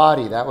belong to the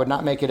body, that would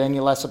not make it any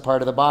less a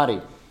part of the body.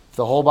 If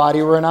the whole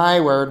body were an eye,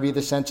 where would be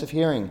the sense of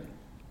hearing?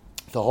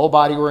 If the whole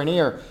body were an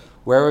ear,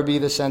 where would be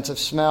the sense of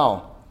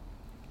smell?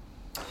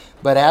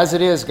 But as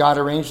it is, God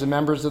arranged the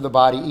members of the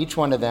body, each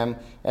one of them,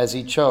 as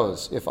he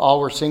chose. If all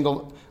were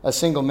a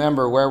single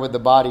member, where would the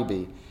body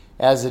be?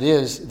 As it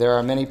is, there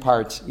are many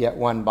parts, yet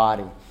one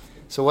body.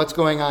 So what's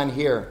going on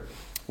here?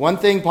 One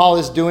thing Paul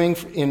is doing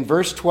in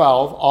verse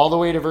 12 all the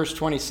way to verse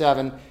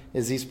 27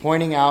 is he's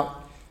pointing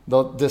out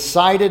the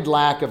decided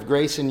lack of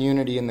grace and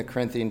unity in the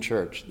Corinthian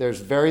church. There's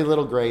very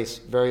little grace,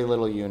 very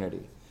little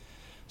unity.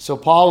 So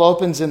Paul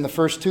opens in the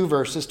first two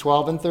verses,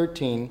 12 and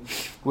 13,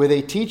 with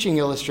a teaching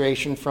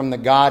illustration from the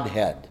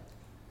Godhead.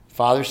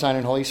 Father, Son,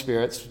 and Holy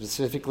Spirit,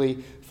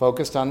 specifically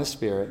focused on the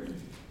Spirit.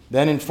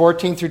 Then in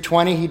 14 through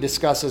 20, he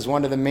discusses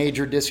one of the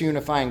major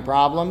disunifying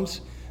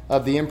problems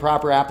of the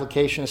improper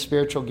application of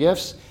spiritual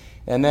gifts.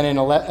 And then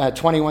in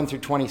 21 through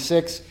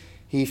 26,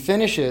 he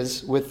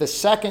finishes with the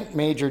second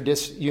major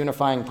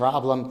disunifying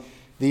problem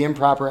the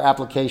improper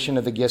application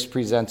of the gifts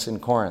presents in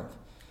Corinth.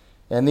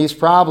 And these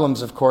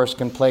problems, of course,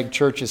 can plague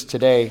churches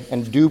today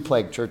and do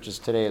plague churches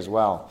today as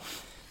well.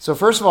 So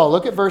first of all,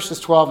 look at verses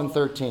 12 and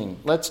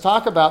 13. Let's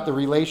talk about the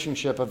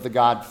relationship of the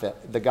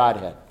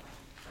Godhead,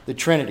 the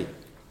Trinity.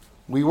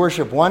 We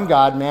worship one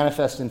God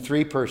manifest in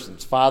three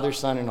persons, Father,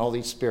 Son, and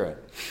Holy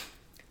Spirit.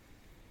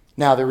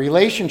 Now, the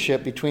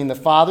relationship between the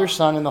Father,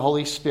 Son, and the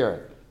Holy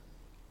Spirit,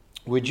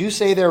 would you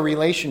say their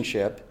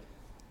relationship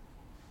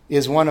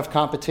is one of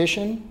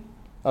competition,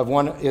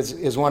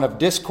 is one of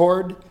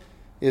discord,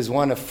 is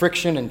one of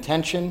friction and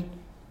tension,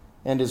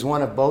 and is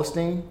one of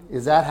boasting?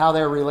 Is that how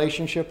their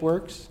relationship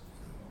works?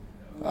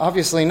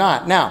 Obviously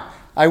not. Now,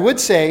 I would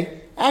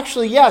say,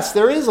 actually, yes,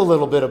 there is a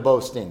little bit of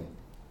boasting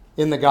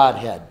in the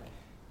Godhead.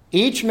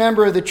 Each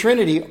member of the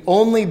Trinity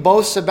only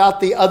boasts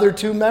about the other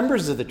two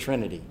members of the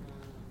Trinity.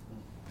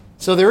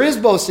 So there is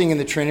boasting in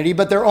the Trinity,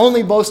 but they're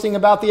only boasting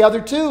about the other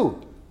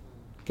two.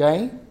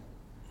 Okay?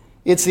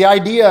 It's the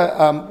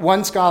idea,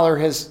 one scholar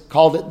has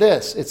called it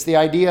this. It's the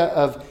idea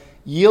of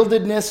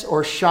yieldedness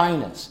or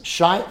shyness.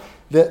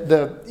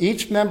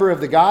 Each member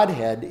of the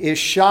Godhead is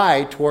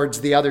shy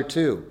towards the other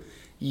two.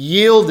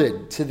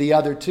 Yielded to the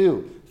other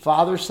two.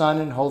 Father,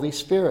 Son, and Holy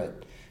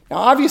Spirit. Now,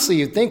 obviously,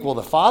 you'd think, well,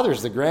 the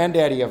Father's the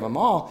granddaddy of them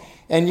all.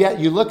 And yet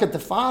you look at the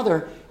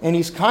Father, and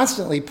he's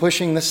constantly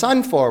pushing the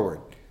Son forward.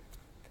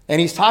 And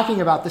he's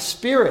talking about the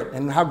Spirit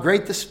and how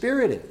great the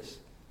Spirit is.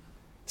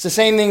 It's the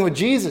same thing with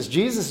Jesus.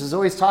 Jesus is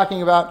always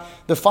talking about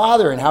the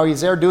Father and how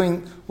he's there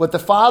doing what the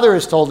Father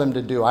has told him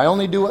to do. I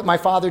only do what my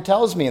Father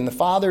tells me. And the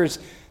Father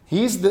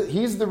he's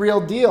the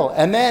real deal.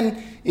 And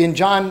then in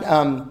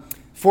John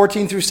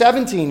 14 through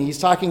 17, he's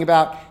talking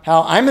about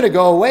how I'm going to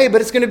go away, but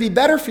it's going to be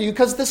better for you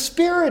because the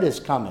Spirit is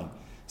coming.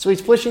 So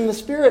he's pushing the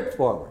Spirit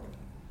forward.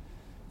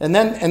 And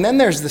then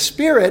there's the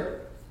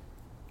Spirit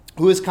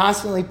who is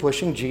constantly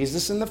pushing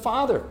Jesus and the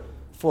Father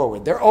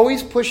forward. They're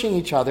always pushing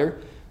each other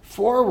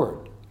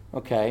forward.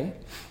 Okay?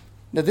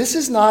 Now, this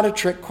is not a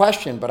trick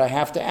question, but I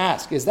have to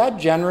ask, is that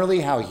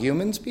generally how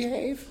humans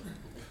behave?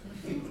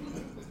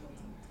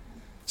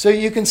 So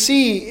you can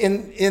see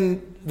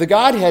in the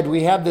Godhead,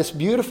 we have this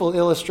beautiful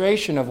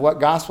illustration of what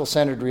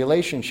gospel-centered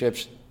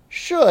relationships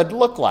should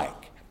look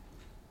like.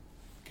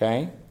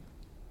 Okay?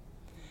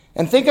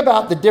 And think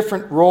about the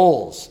different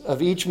roles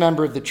of each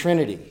member of the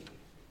Trinity.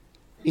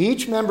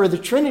 Each member of the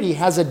Trinity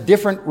has a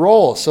different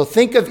role. So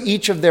think of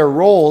each of their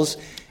roles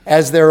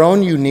as their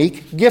own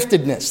unique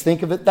giftedness.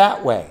 Think of it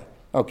that way.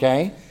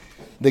 Okay?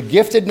 The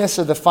giftedness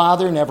of the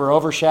Father never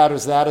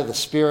overshadows that of the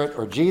Spirit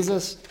or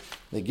Jesus.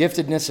 The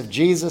giftedness of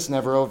Jesus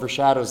never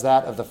overshadows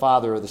that of the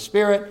Father or the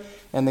Spirit.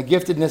 And the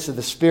giftedness of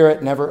the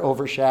Spirit never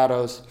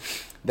overshadows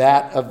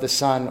that of the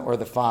Son or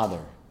the Father.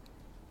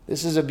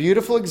 This is a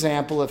beautiful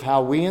example of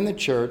how we in the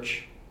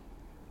church,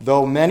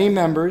 though many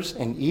members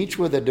and each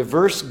with a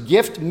diverse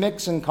gift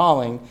mix and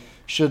calling,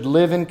 should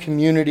live in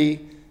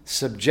community,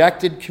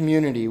 subjected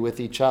community with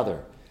each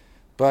other.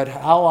 But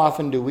how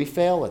often do we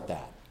fail at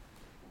that?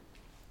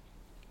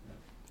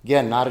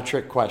 Again, not a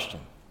trick question.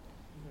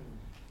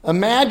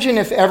 Imagine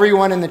if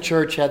everyone in the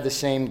church had the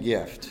same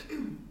gift.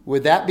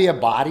 Would that be a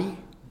body?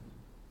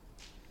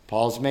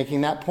 Paul's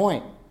making that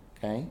point.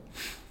 Okay?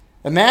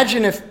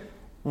 Imagine if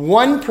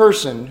one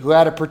person who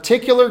had a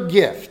particular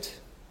gift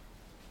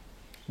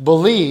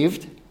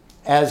believed,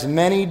 as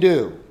many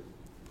do,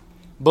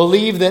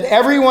 believed that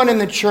everyone in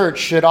the church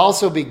should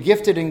also be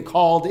gifted and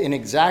called in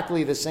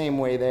exactly the same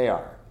way they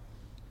are.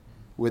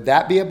 Would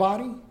that be a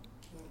body?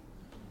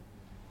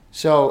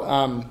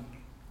 So,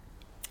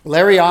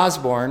 Larry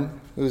Osborne,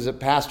 who's a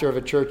pastor of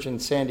a church in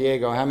San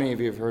Diego. How many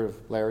of you have heard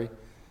of Larry?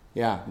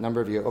 Yeah, a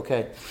number of you.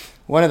 Okay.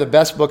 One of the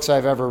best books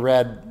I've ever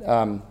read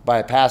by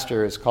a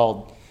pastor is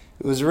called,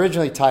 it was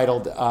originally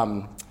titled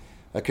A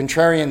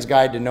Contrarian's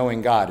Guide to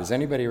Knowing God. Has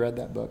anybody read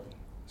that book?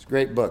 It's a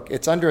great book.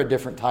 It's under a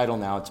different title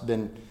now. It's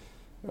been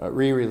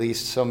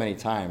re-released so many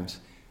times.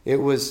 It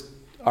was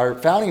our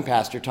founding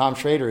pastor, Tom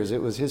Schrader's,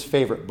 it was his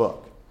favorite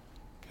book.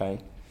 Okay?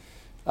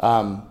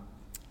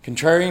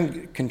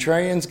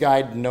 Contrarian's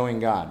Guide to Knowing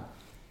God.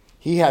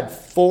 He had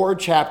 4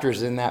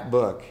 chapters in that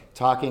book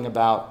talking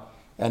about,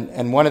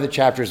 and one of the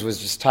chapters was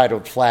just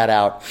titled flat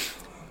out,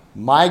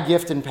 My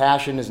Gift and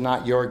Passion is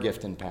Not Your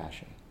Gift and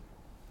Passion.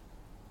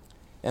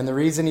 And the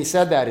reason he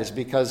said that is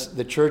because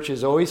the church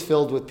is always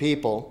filled with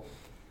people,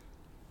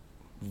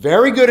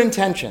 very good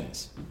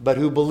intentions, but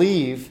who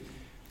believe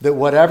that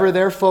whatever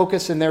their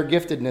focus and their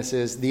giftedness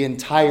is, the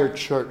entire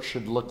church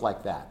should look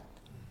like that.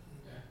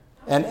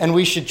 And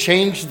we should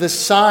change the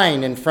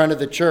sign in front of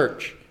the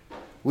church.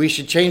 We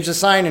should change the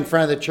sign in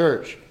front of the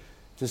church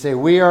to say,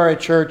 we are a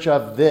church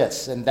of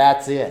this, and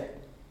that's it.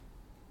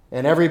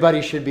 And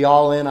everybody should be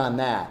all in on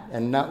that,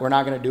 and we're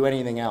not going to do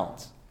anything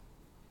else.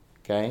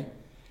 Okay?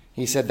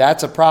 He said,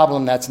 that's a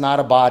problem. That's not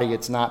a body.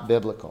 It's not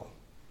biblical.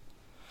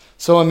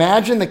 So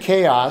imagine the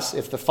chaos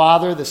if the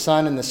Father, the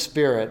Son, and the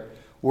Spirit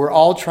were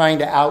all trying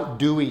to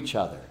outdo each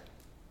other.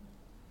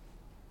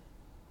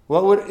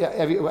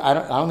 I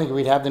don't think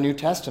we'd have the New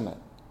Testament.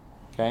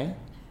 Okay?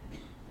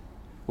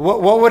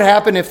 What would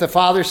happen if the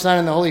Father, Son,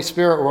 and the Holy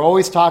Spirit were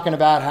always talking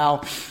about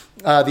how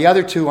the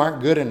other two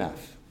aren't good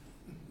enough,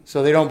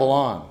 so they don't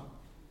belong?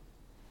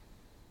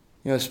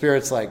 You know, the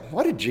Spirit's like,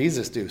 what did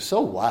Jesus do? So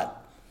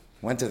what?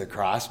 Went to the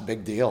cross,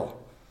 big deal.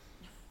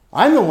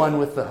 I'm the one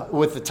with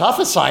the tough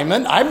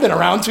assignment. I've been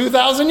around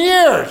 2,000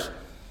 years.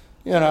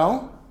 You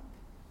know?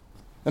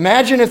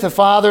 Imagine if the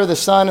Father, the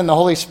Son, and the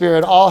Holy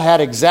Spirit all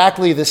had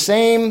exactly the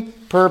same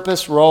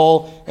purpose,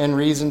 role, and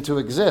reason to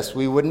exist.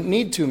 We wouldn't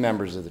need 2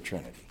 members of the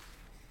Trinity.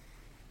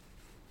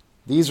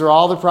 These are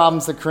all the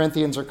problems the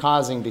Corinthians are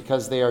causing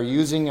because they are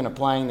using and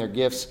applying their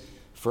gifts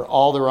for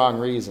all the wrong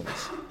reasons.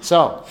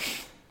 So,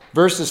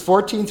 verses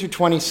 14 through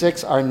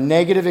 26 are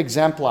negative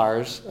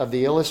exemplars of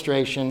the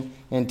illustration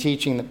and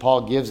teaching that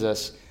Paul gives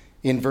us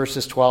in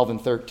verses 12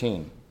 and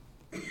 13.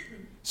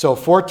 So,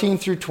 14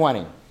 through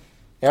 20.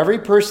 Every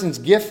person's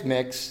gift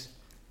mix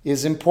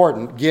is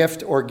important.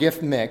 Gift or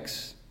gift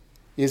mix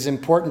is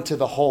important to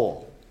the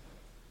whole.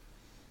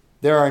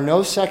 There are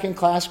no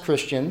second-class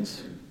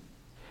Christians.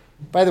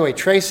 By the way,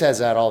 Trey says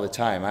that all the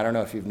time. I don't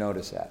know if you've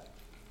noticed that.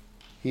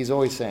 He's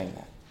always saying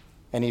that.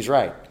 And he's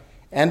right.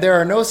 And there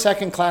are no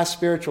second-class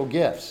spiritual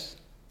gifts.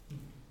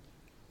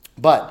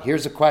 But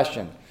here's a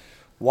question.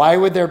 Why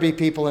would there be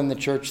people in the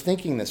church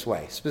thinking this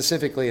way,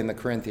 specifically in the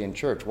Corinthian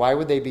church? Why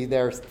would they be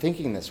there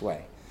thinking this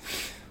way?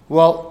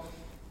 Well,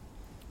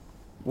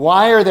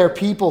 why are there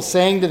people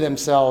saying to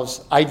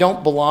themselves, I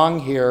don't belong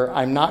here,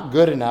 I'm not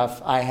good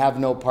enough, I have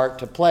no part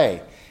to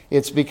play?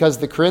 It's because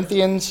the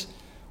Corinthians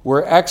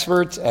were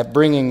experts at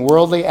bringing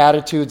worldly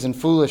attitudes and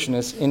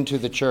foolishness into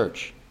the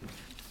church.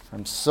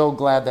 I'm so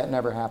glad that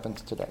never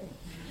happens today.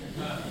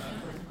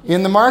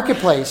 In the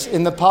marketplace,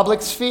 in the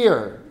public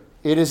sphere,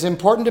 it is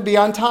important to be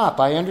on top.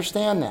 I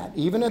understand that.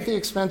 Even at the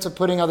expense of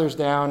putting others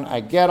down, I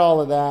get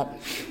all of that.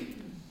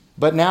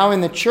 But now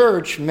in the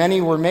church,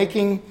 many were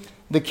making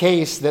the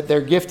case that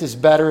their gift is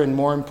better and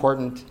more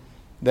important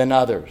than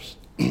others.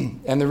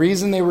 And the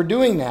reason they were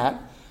doing that,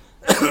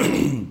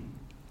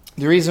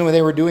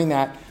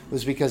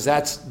 was because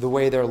that's the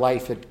way their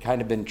life had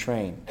kind of been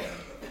trained.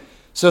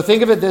 So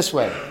think of it this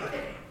way.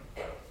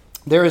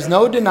 There is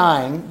no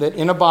denying that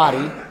in a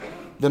body,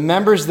 the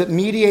members that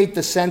mediate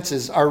the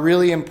senses are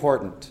really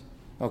important.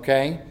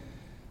 Okay?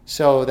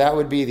 So that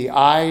would be the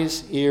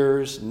eyes,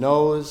 ears,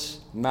 nose,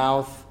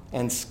 mouth,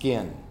 and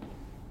skin.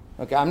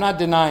 Okay, I'm not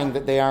denying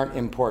that they aren't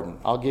important.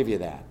 I'll give you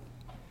that.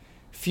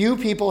 Few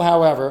people,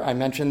 however, I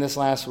mentioned this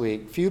last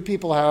week,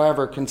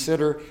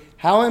 consider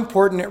how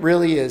important it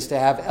really is to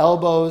have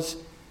elbows,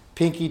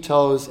 pinky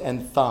toes,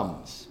 and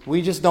thumbs.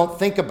 We just don't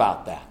think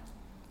about that.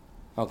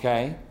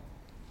 Okay?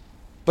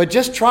 But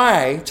just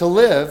try to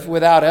live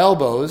without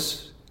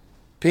elbows,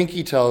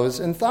 pinky toes,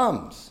 and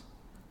thumbs.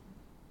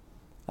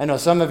 I know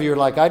some of you are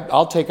like,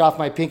 I'll take off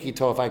my pinky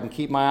toe if I can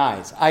keep my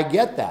eyes. I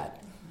get that.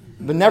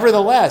 But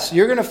nevertheless,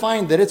 you're going to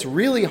find that it's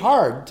really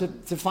hard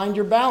to find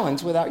your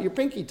balance without your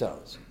pinky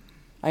toes.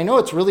 I know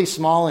it's really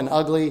small and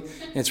ugly,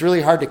 and it's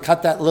really hard to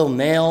cut that little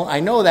nail.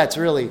 I know that's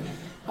really,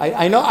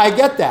 I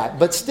get that.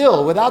 But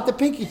still, without the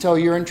pinky toe,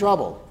 you're in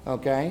trouble,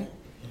 okay?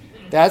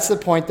 That's the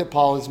point that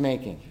Paul is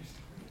making.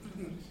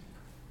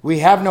 We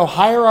have no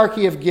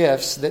hierarchy of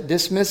gifts that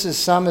dismisses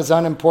some as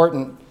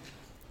unimportant,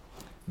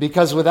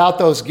 because without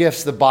those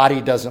gifts, the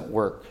body doesn't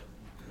work.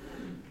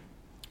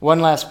 One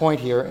last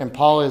point here, and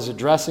Paul is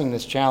addressing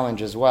this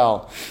challenge as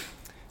well.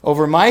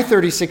 Over my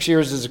 36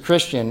 years as a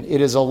Christian,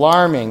 it is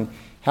alarming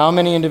how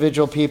many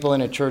individual people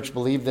in a church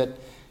believe that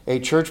a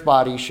church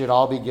body should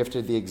all be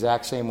gifted the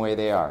exact same way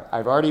they are.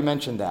 I've already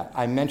mentioned that.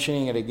 I'm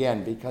mentioning it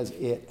again because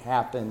it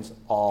happens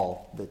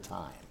all the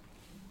time.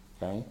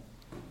 Okay?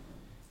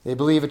 They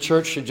believe a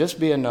church should just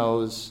be a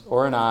nose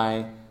or an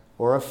eye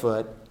or a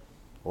foot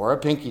or a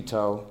pinky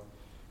toe.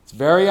 It's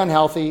very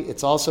unhealthy.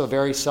 It's also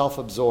very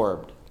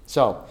self-absorbed.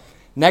 So,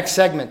 next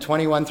segment,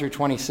 21 through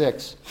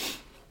 26.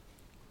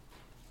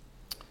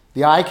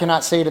 The eye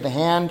cannot say to the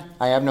hand,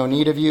 I have no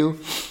need of you,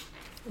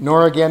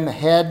 nor again the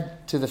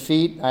head to the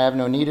feet, I have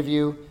no need of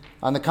you.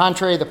 On the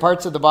contrary, the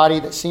parts of the body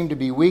that seem to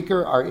be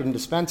weaker are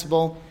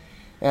indispensable,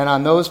 and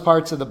on those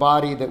parts of the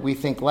body that we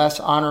think less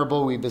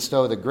honorable, we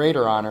bestow the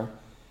greater honor,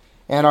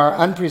 and our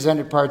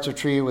unpresented parts are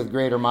treated with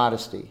greater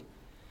modesty,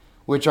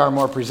 which our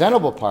more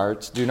presentable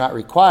parts do not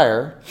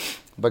require,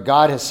 but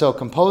God has so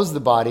composed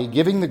the body,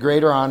 giving the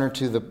greater honor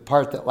to the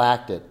part that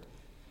lacked it,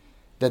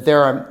 that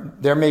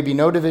there may be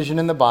no division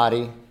in the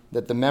body,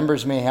 that the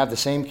members may have the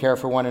same care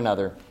for one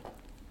another.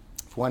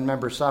 If one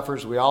member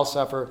suffers, we all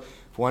suffer.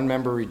 If one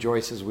member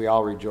rejoices, we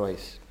all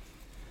rejoice.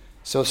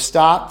 So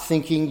stop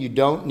thinking you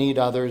don't need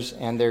others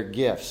and their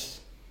gifts.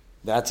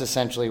 That's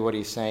essentially what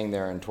he's saying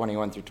there in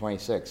 21 through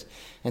 26.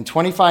 And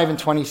 25 and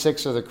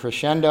 26 are the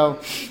crescendo.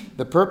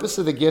 The purpose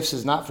of the gifts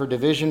is not for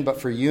division, but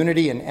for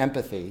unity and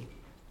empathy.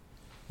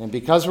 And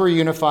because we're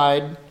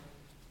unified,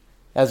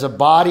 as a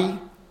body,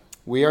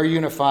 we are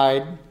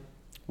unified.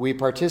 We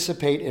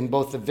participate in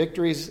both the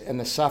victories and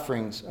the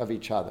sufferings of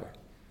each other.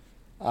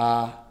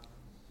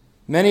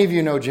 Many of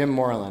you know Jim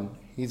Moreland.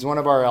 He's one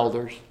of our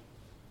elders.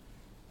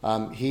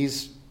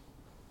 He's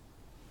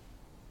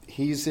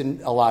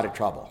in a lot of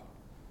trouble.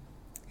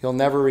 He'll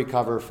never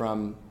recover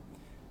from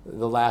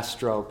the last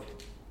stroke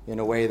in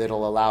a way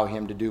that'll allow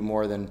him to do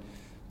more than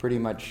pretty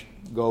much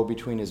go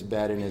between his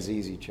bed and his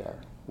easy chair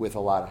with a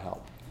lot of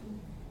help.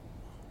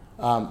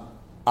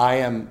 I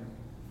am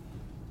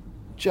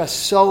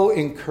just so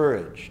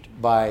encouraged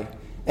by,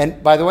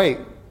 and by the way,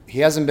 he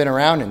hasn't been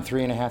around in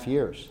 3.5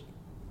 years.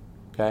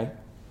 Okay?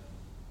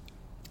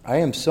 I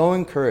am so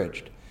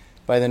encouraged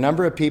by the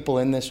number of people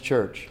in this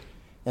church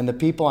and the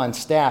people on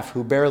staff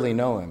who barely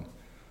know him,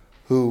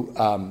 who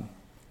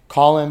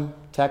call him,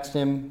 text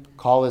him,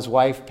 call his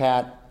wife,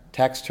 Pat,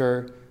 text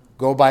her,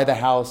 go by the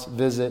house,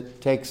 visit,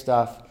 take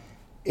stuff.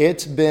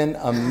 It's been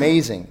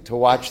amazing to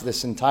watch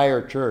this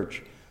entire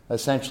church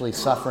essentially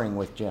suffering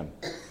with Jim.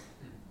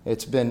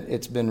 It's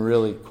been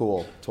really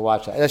cool to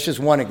watch that. That's just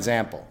one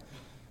example.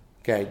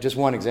 Okay, just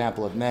one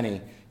example of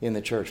many in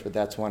the church, but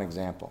that's one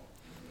example.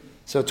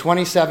 So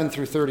 27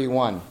 through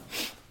 31.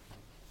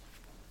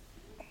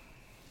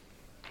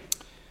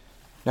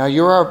 Now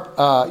you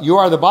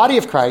are the body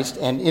of Christ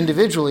and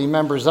individually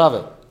members of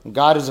it.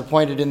 God has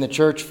appointed in the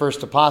church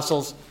first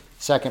apostles,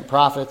 second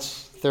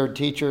prophets, third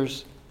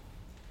teachers,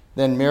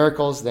 then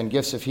miracles, then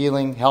gifts of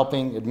healing,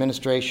 helping,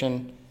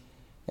 administrating,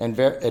 and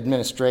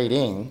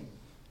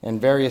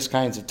various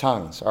kinds of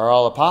tongues. Are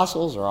all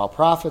apostles? Are all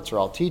prophets? Are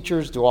all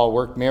teachers? Do all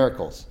work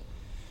miracles?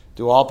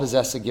 Do all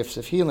possess the gifts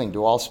of healing?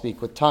 Do all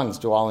speak with tongues?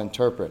 Do all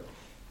interpret?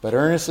 But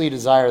earnestly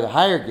desire the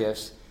higher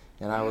gifts,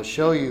 and I will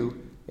show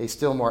you a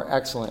still more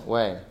excellent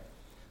way.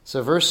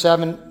 So verse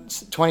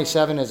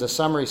 27 is a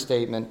summary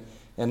statement,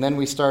 and then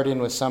we start in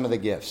with some of the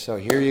gifts. So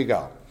here you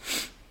go.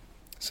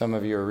 Some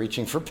of you are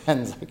reaching for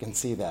pens. I can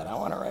see that. I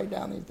want to write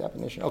down these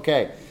definitions.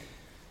 Okay.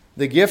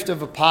 the gift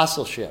of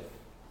apostleship.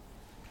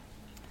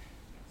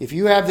 If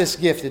you have this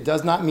gift, it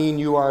does not mean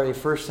you are a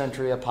first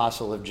century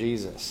apostle of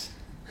Jesus.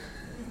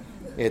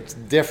 It's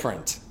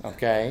different,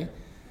 okay?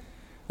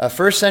 A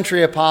first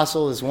century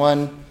apostle is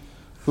one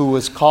who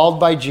was called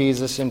by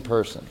Jesus in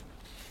person,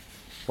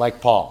 like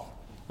Paul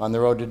on the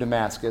road to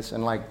Damascus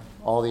and like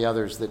all the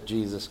others that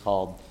Jesus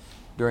called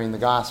during the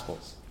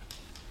Gospels.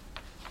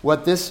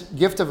 What this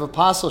gift of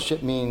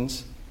apostleship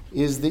means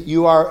is that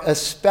you are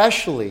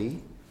especially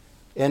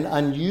and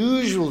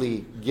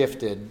unusually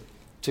gifted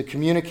to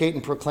communicate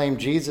and proclaim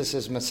Jesus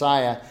as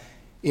Messiah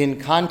in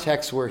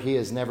contexts where he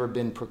has never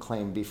been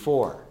proclaimed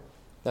before.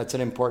 That's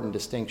an important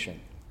distinction.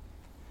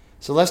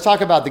 So let's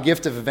talk about the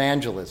gift of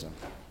evangelism,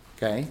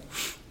 okay?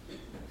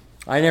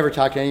 I never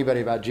talk to anybody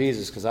about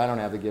Jesus because I don't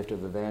have the gift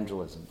of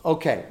evangelism.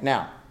 Okay,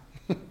 now,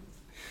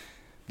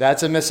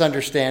 that's a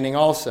misunderstanding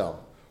also.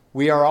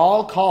 We are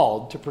all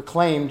called to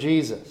proclaim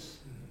Jesus.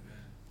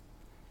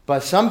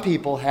 But some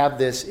people have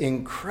this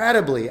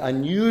incredibly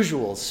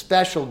unusual,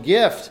 special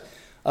gift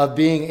of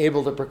being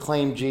able to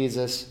proclaim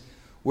Jesus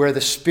where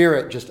the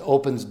Spirit just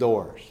opens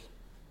doors.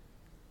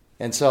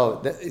 And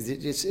so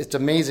it's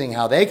amazing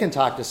how they can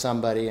talk to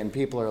somebody and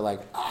people are like,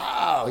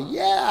 oh,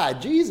 yeah,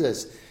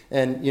 Jesus.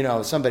 And,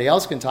 somebody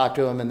else can talk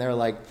to them and they're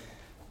like,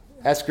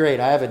 that's great.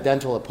 I have a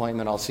dental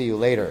appointment. I'll see you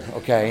later,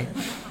 okay?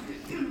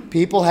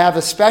 People have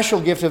a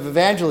special gift of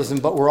evangelism,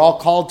 but we're all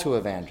called to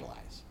evangelize.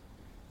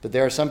 But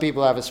there are some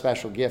people who have a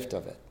special gift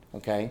of it,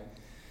 okay?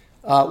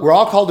 We're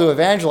all called to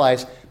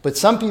evangelize, but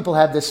some people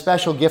have this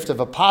special gift of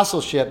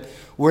apostleship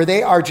where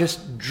they are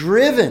just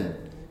driven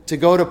to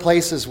go to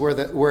places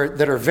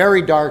that are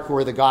very dark,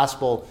 where the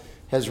gospel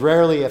has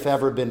rarely, if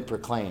ever, been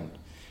proclaimed.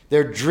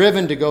 They're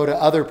driven to go to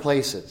other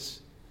places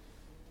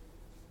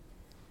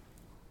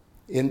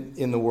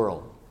in the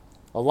world.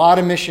 A lot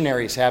of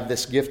missionaries have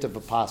this gift of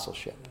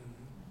apostleship.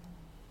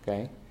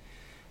 Okay?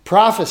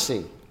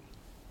 Prophecy.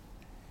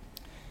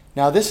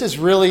 Now, this is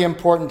really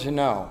important to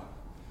know.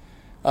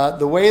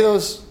 The way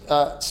those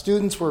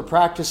students were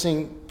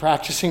practicing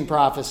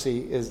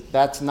prophecy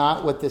that's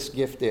not what this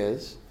gift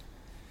is.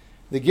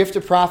 The gift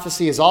of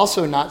prophecy is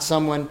also not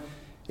someone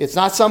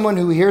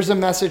who hears a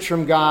message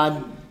from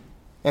God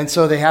and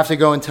so they have to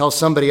go and tell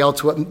somebody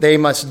else what they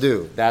must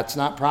do. That's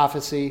not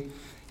prophecy.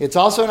 It's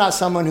also not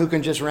someone who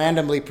can just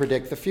randomly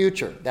predict the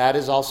future. That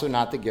is also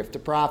not the gift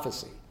of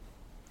prophecy.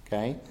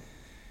 Okay?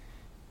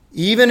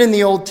 Even in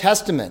the Old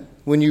Testament,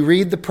 when you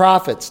read the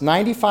prophets,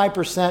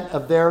 95%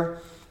 of their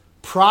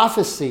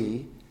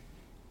prophecy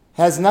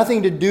has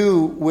nothing to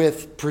do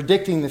with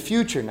predicting the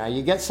future. Now,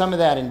 you get some of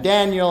that in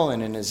Daniel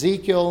and in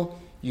Ezekiel.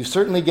 You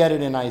certainly get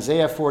it in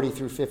Isaiah 40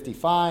 through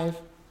 55.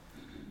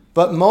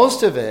 But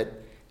most of it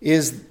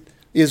is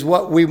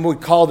what we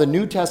would call the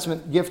New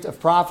Testament gift of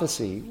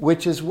prophecy,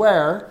 which is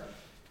where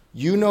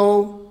you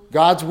know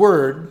God's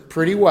word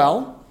pretty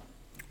well,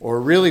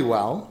 or really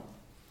well.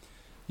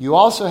 You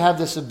also have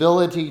this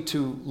ability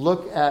to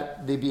look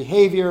at the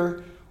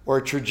behavior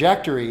or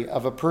trajectory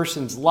of a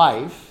person's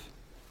life.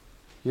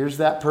 Here's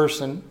that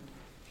person.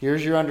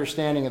 Here's your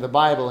understanding of the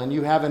Bible. And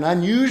you have an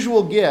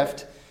unusual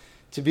gift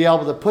to be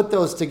able to put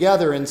those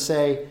together and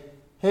say,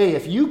 hey,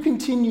 if you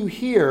continue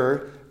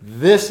here,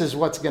 this is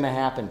what's going to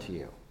happen to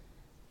you.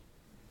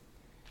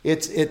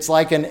 It's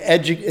like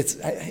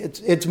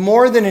it's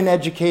more than an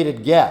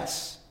educated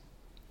guess.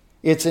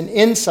 It's an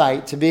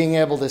insight to being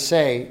able to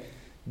say,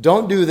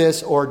 don't do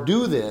this,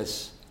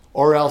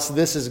 or else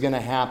this is going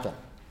to happen.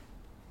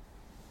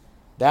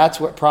 That's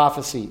what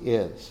prophecy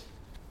is.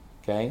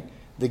 Okay?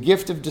 The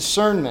gift of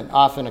discernment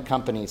often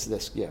accompanies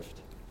this gift.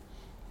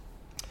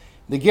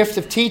 The gift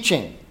of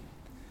teaching.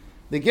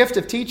 The gift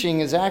of teaching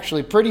is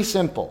actually pretty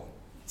simple.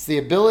 It's the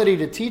ability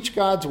to teach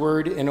God's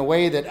word in a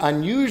way that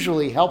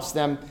unusually helps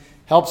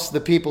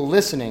the people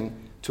listening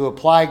to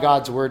apply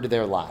God's word to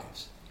their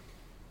lives.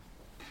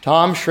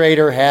 Tom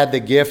Schrader had the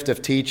gift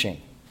of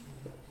teaching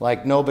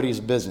like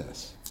nobody's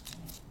business.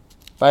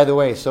 By the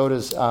way, so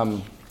does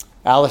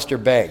Alistair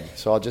Begg.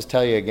 So I'll just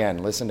tell you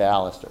again, listen to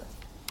Alistair.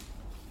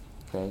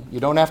 Okay?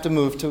 You don't have to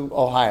move to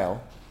Ohio.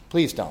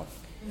 Please don't.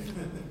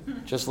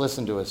 Just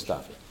listen to his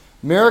stuff.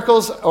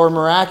 Miracles or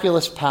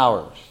miraculous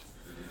powers.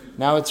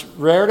 Now, it's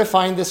rare to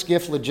find this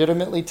gift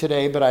legitimately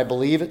today, but I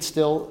believe it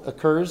still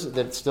occurs,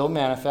 that it still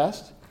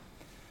manifests.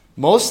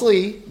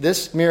 Mostly,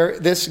 this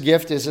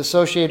gift is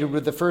associated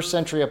with the first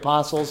century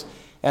apostles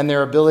and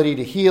their ability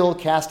to heal,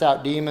 cast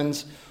out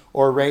demons,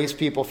 or raise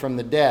people from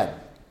the dead.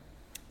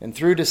 And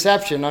through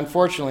deception,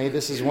 unfortunately,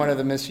 this is one of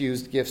the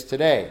misused gifts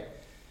today.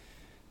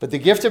 But the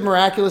gift of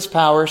miraculous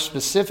power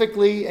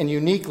specifically and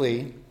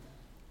uniquely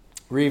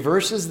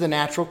reverses the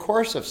natural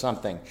course of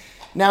something.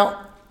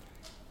 Now,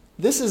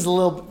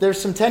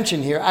 there's some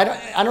tension here.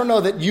 I don't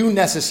know that you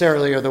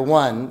necessarily are the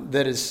one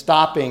that is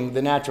stopping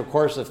the natural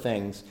course of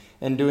things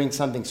and doing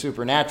something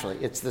supernaturally.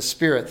 It's the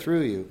Spirit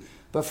through you.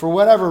 But for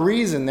whatever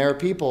reason, there are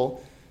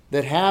people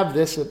that have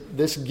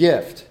this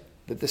gift,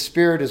 that the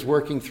Spirit is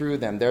working through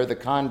them. They're the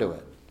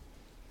conduit.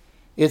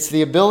 It's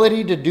the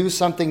ability to do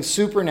something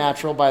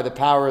supernatural by the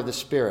power of the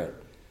Spirit.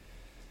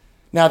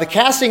 Now, the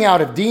casting out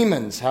of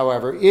demons,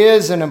 however,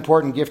 is an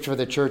important gift for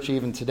the church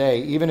even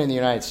today, even in the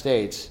United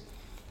States.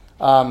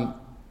 And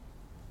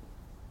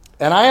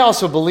I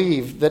also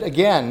believe that,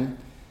 again,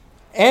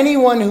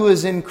 anyone who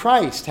is in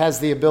Christ has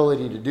the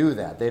ability to do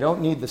that. They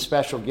don't need the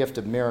special gift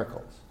of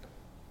miracles.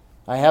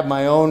 I have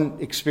my own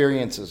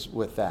experiences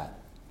with that.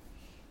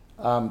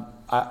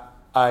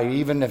 I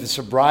even have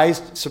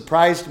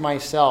surprised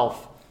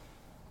myself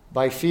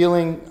by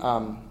feeling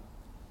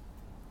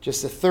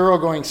just a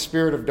thoroughgoing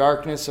spirit of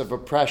darkness, of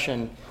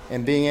oppression,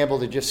 and being able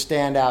to just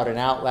stand out and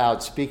out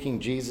loud speaking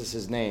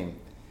Jesus' name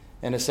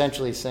and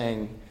essentially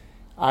saying,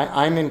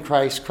 I'm in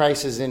Christ,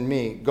 Christ is in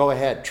me, go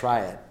ahead,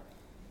 try it.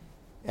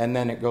 And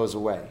then it goes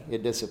away,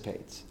 it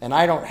dissipates. And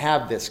I don't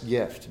have this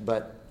gift,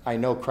 but I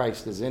know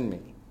Christ is in me.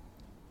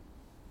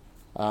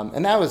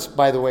 And that was,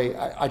 by the way,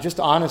 I just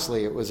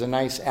honestly, it was a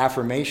nice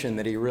affirmation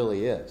that he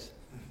really is.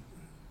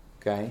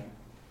 Okay?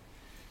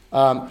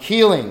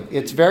 Healing,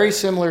 it's very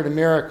similar to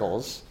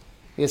miracles.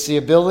 It's the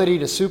ability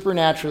to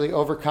supernaturally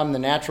overcome the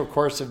natural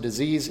course of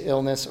disease,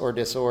 illness, or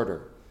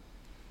disorder.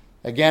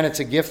 Again, it's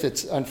a gift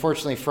that's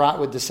unfortunately fraught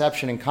with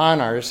deception and con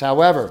artists.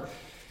 However,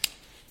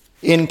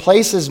 in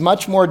places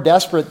much more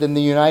desperate than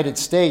the United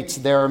States,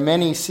 there are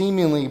many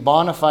seemingly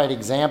bona fide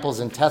examples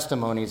and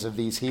testimonies of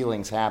these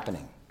healings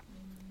happening.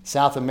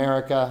 South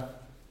America,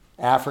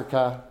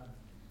 Africa.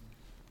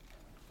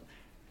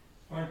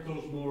 Aren't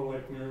those more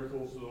like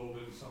miracles, though,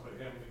 than somebody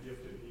having a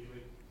gift of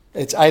healing?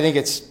 I think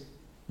it's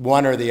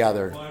one or the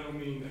other. Well, I don't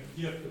mean a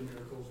gift of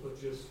miracles,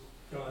 but just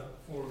God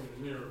forming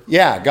a miracle.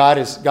 Yeah, God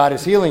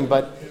is healing,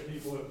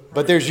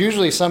 but there's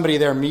usually somebody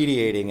there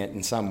mediating it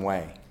in some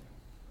way.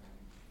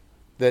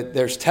 That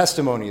there's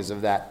testimonies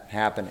of that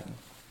happening.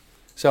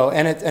 So,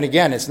 and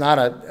again, it's not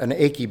an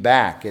achy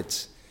back.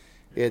 It's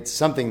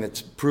something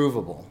that's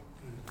provable.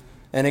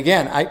 And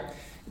again,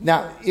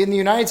 now in the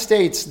United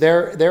States,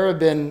 there have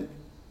been,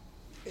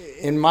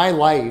 in my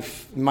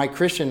life, in my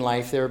Christian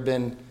life, there have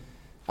been,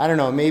 I don't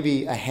know,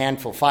 maybe a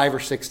handful, 5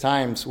 or 6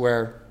 times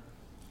where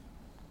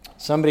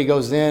somebody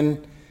goes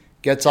in,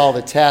 gets all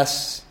the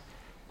tests,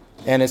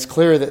 and it's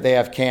clear that they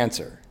have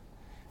cancer.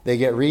 They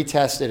get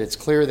retested, it's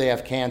clear they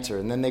have cancer,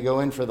 and then they go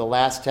in for the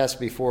last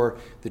test before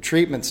the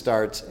treatment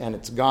starts, and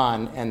it's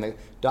gone, and the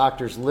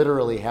doctors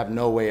literally have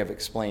no way of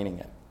explaining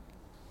it.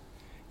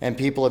 And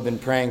people have been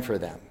praying for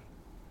them.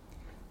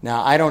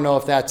 Now, I don't know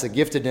if that's the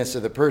giftedness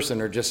of the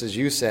person or just as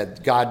you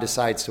said, God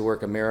decides to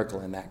work a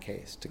miracle in that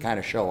case to kind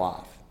of show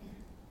off,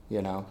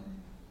 you know.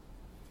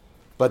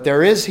 But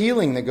there is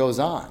healing that goes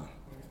on.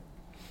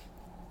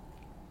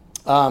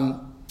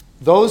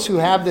 Those who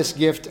have this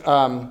gift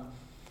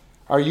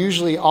are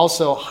usually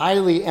also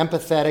highly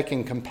empathetic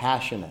and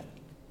compassionate.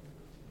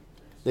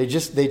 They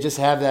just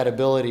have that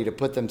ability to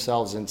put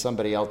themselves in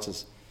somebody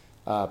else's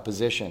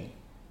position.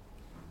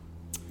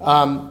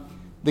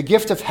 The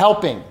gift of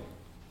helping.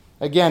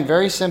 Again,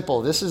 very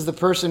simple. This is the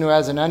person who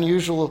has an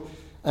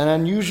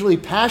unusually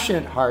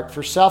passionate heart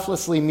for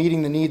selflessly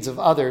meeting the needs of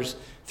others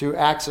through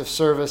acts of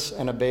service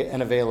and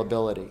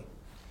availability.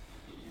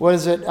 What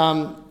is it?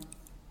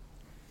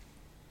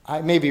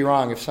 I may be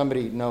wrong. If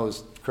somebody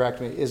knows,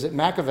 correct me. Is it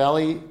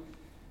Machiavelli?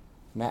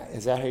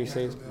 Is that how you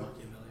say it?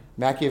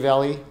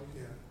 Machiavelli,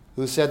 yeah.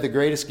 Who said the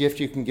greatest gift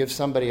you can give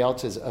somebody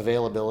else is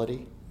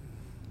availability?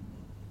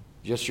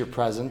 Just your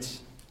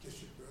presence?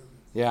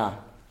 Yeah.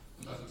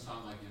 Doesn't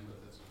sound like him,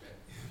 but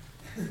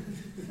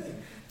that's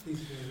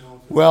okay.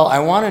 Well, I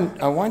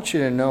want you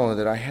to know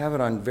that I have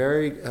it on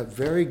a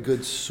very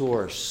good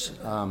source.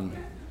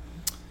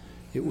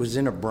 It was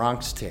in A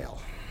Bronx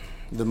Tale,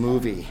 the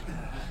movie.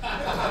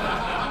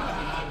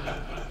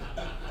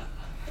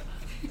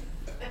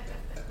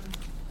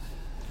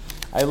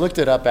 I looked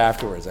it up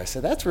afterwards. I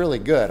said, that's really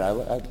good.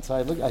 I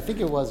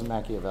think it was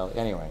Machiavelli.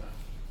 Anyway.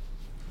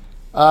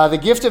 The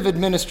gift of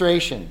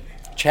administration.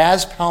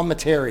 Chaz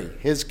Palminteri,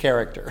 his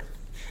character.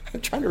 I'm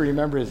trying to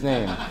remember his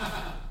name.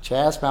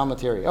 Chaz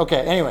Palminteri.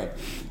 Okay, anyway.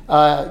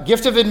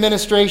 Gift of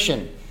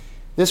administration.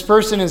 This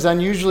person is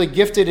unusually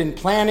gifted in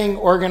planning,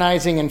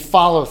 organizing, and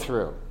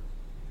follow-through.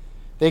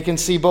 They can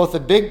see both the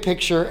big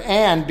picture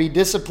and be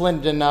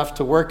disciplined enough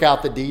to work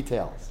out the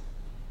details.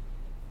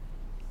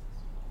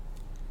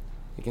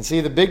 You can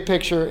see the big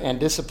picture and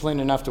disciplined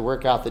enough to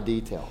work out the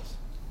details.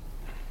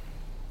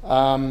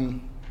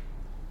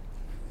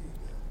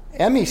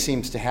 Emmy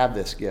seems to have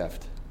this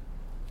gift.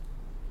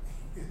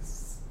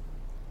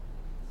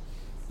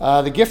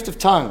 The gift of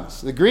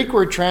tongues. The Greek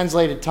word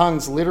translated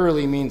tongues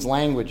literally means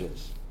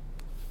languages.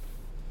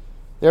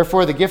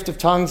 Therefore, the gift of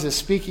tongues is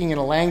speaking in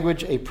a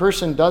language a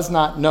person does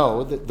not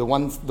know, the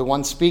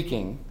one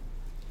speaking,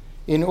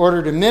 in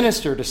order to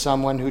minister to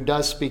someone who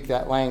does speak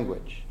that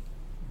language.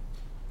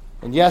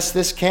 And yes,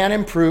 this can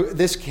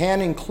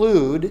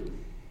include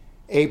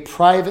a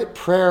private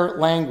prayer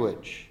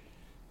language.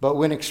 But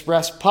when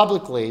expressed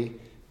publicly,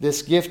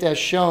 this gift, as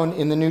shown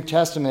in the New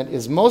Testament,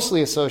 is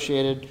mostly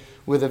associated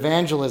with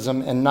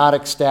evangelism and not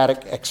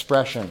ecstatic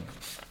expression.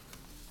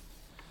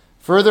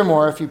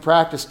 Furthermore, if you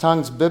practice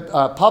tongues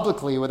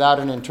publicly without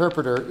an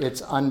interpreter,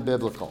 it's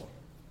unbiblical.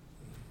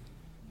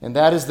 And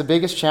that is the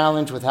biggest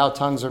challenge with how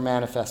tongues are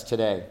manifest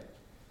today.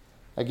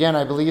 Again,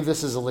 I believe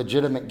this is a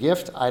legitimate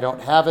gift. I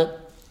don't have it.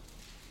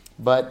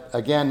 But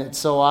again, it's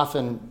so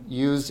often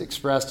used,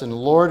 expressed, and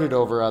lorded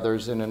over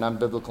others in an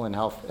unbiblical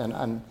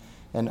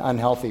and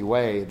unhealthy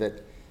way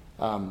that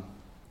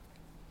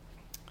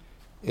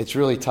it's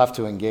really tough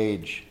to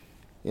engage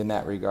in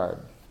that regard.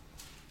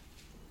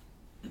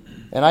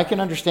 And I can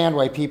understand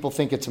why people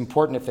think it's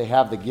important if they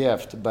have the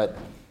gift, but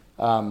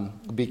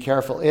be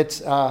careful. It's,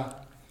 boy,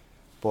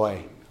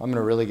 I'm going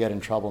to really get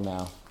in trouble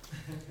now.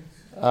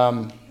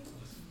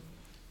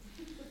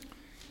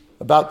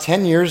 About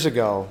 10 years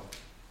ago,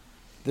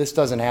 this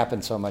doesn't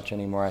happen so much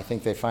anymore. I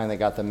think they finally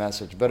got the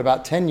message. But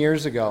about 10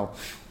 years ago,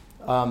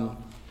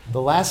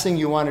 the last thing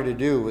you wanted to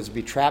do was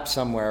be trapped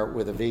somewhere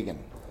with a vegan.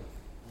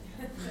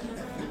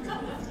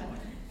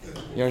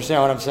 You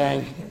understand what I'm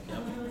saying?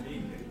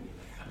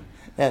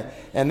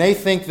 And they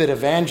think that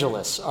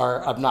evangelists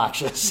are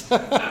obnoxious, you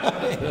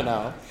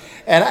know.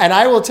 And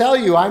I will tell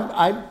you,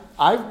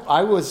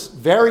 I was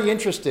very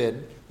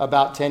interested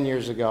about 10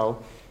 years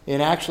ago in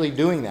actually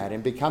doing that,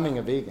 in becoming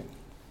a vegan.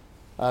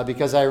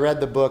 Because I read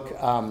the book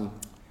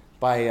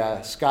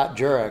by Scott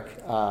Jurek,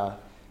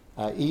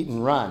 Eat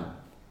and Run.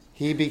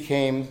 He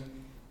became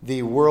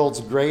the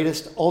world's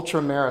greatest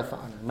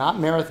ultra-marathoner. Not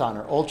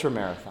marathoner,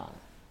 ultra-marathoner.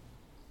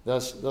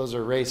 Those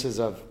are races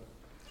of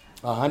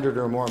 100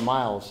 or more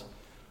miles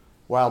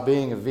while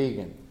being a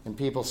vegan. And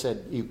people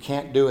said, you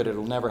can't do it,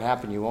 it'll never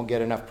happen, you won't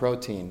get enough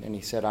protein. And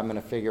he said, I'm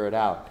going to figure it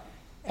out.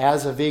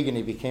 As a vegan,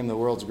 he became the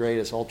world's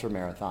greatest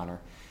ultra-marathoner.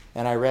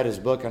 And I read his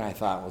book and I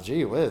thought, well,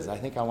 gee whiz, I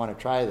think I want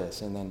to try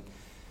this. And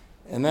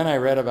then I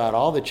read about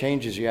all the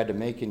changes you had to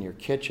make in your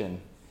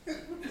kitchen.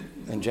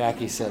 And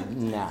Jackie said,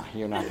 nah,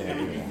 you're not going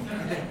to do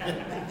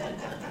that.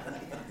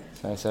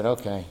 So I said,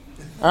 okay.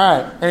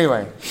 All right,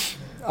 anyway.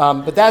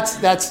 But that's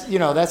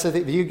the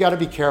thing. You've got to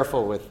be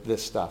careful with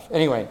this stuff.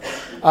 Anyway,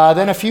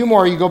 then a few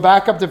more. You go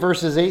back up to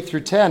verses 8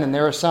 through 10, and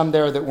there are some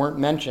there that weren't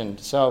mentioned.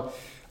 So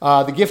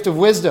the gift of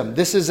wisdom.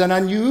 This is an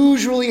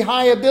unusually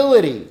high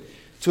ability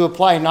to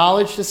apply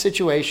knowledge to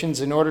situations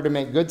in order to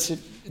make good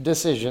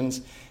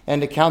decisions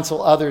and to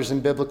counsel others in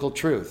biblical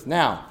truth.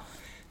 Now,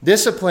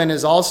 wisdom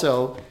is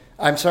also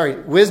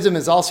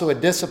a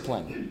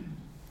discipline.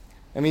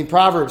 I mean,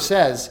 Proverbs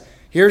says,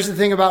 here's the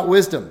thing about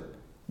wisdom.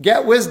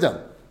 Get wisdom.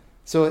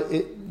 So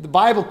the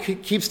Bible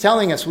keeps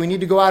telling us we need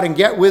to go out and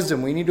get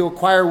wisdom. We need to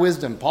acquire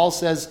wisdom. Paul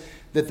says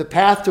that the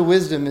path to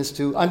wisdom is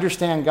to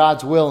understand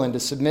God's will and to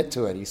submit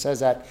to it. He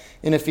says that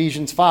in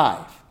Ephesians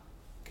 5.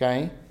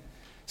 Okay?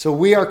 So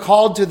we are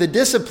called to the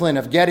discipline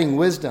of getting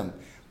wisdom.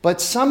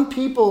 But some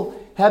people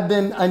have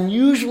been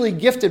unusually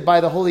gifted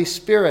by the Holy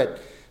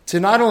Spirit to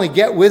not only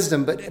get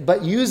wisdom,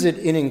 but use it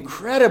in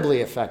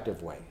incredibly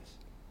effective ways.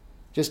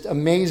 Just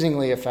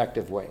amazingly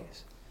effective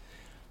ways.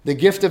 The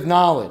gift of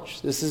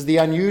knowledge. This is the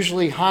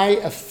unusually high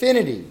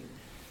affinity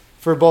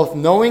for both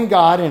knowing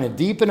God in a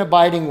deep and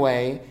abiding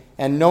way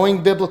and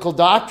knowing biblical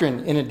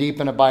doctrine in a deep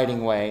and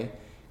abiding way,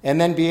 and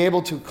then be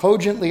able to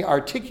cogently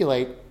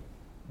articulate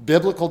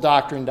biblical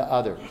doctrine to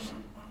others.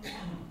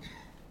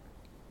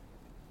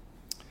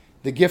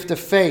 The gift of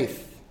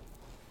faith.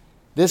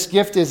 This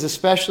gift is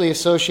especially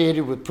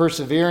associated with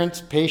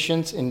perseverance,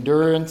 patience,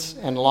 endurance,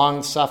 and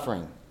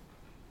long-suffering.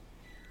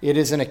 It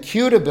is an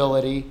acute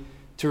ability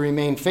to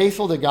remain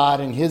faithful to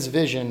God and His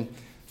vision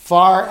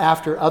far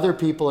after other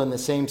people in the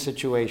same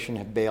situation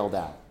have bailed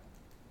out.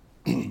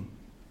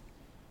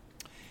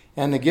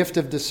 And the gift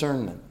of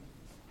discernment.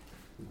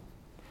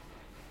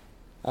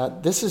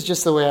 This is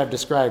just the way I've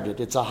described it.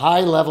 It's a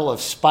high level of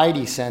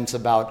spidey sense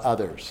about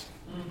others.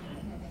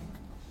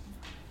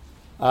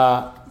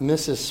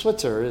 Mrs.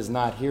 Switzer is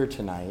not here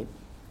tonight,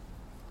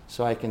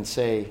 so I can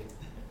say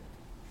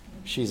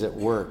she's at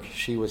work.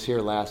 She was here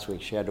last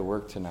week. She had to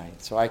work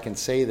tonight. So I can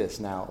say this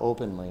now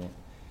openly.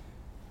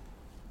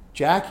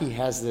 Jackie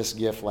has this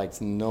gift like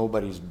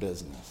nobody's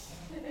business.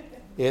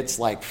 It's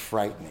like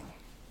frightening.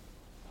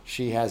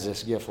 She has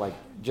this gift like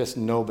just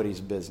nobody's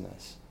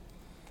business.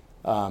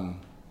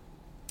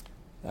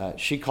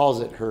 She calls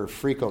it her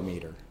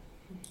freakometer.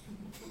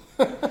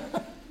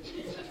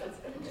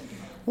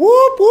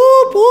 Whoop,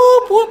 whoop,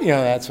 whoop, whoop. You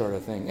know, that sort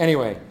of thing.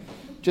 Anyway,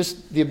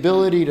 just the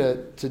ability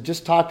to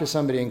just talk to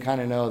somebody and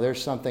kind of know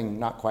there's something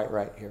not quite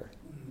right here.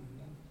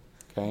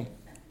 Okay?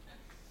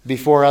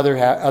 Before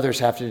others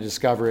have to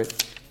discover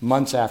it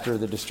months after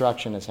the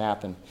destruction has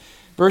happened.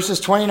 Verses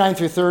 29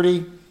 through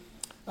 30,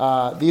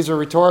 these are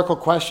rhetorical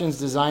questions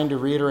designed to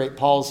reiterate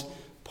Paul's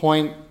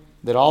point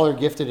that all are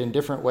gifted in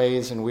different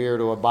ways and we are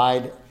to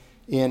abide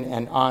in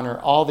and honor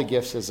all the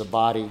gifts as a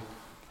body.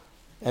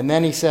 And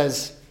then he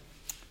says,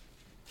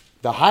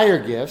 the higher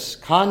gifts,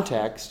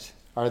 context,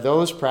 are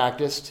those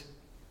practiced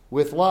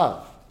with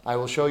love. I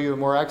will show you a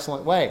more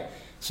excellent way.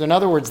 So in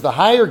other words, the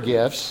higher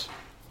gifts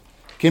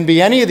can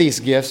be any of these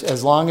gifts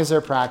as long as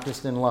they're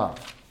practiced in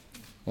love.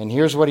 And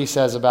here's what he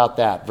says about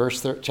that.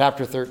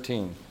 Chapter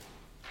 13.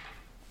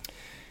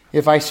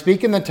 If I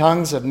speak in the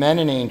tongues of men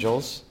and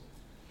angels,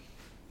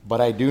 but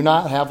I do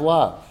not have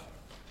love,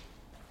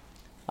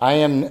 I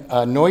am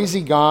a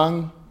noisy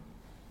gong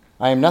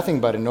I am nothing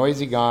but a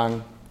noisy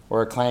gong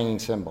or a clanging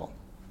cymbal.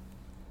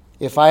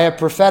 If I have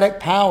prophetic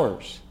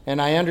powers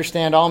and I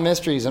understand all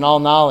mysteries and all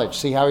knowledge,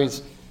 see how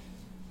he's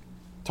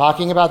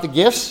talking about the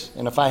gifts?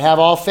 And if I have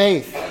all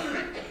faith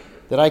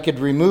that I could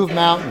remove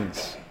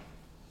mountains,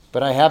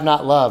 but I have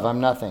not love, I'm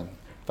nothing.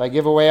 If I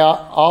give away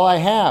all I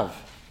have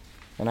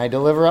and I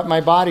deliver up my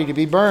body to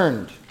be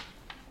burned,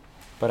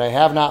 but I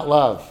have not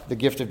love, the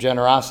gift of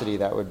generosity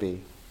that would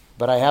be,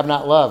 but I have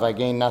not love, I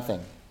gain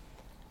nothing.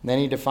 And then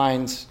he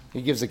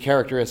gives the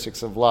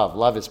characteristics of love.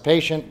 Love is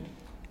patient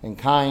and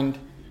kind.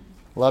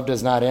 Love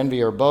does not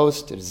envy or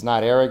boast. It is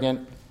not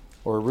arrogant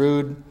or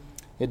rude.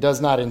 It does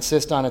not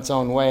insist on its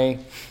own way.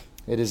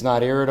 It is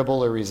not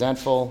irritable or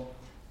resentful.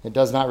 It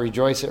does not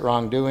rejoice at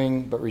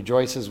wrongdoing, but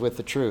rejoices with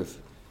the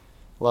truth.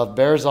 Love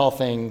bears all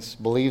things,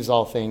 believes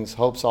all things,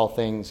 hopes all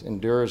things,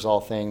 endures all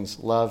things.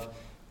 Love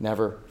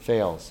never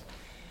fails.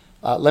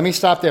 Let me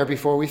stop there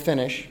before we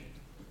finish.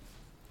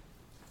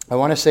 I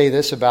want to say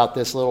this about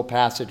this little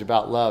passage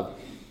about love.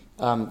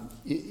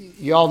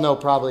 You all know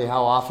probably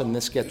how often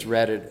this gets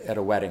read at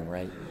a wedding,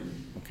 right?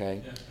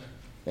 Okay?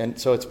 And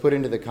so it's put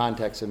into the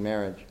context of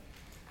marriage.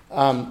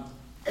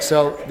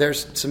 So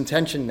there's some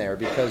tension there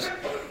because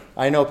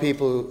I know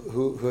people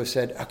who have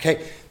said,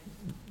 okay,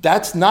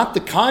 that's not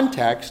the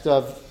context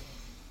of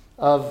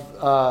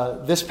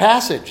this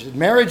passage.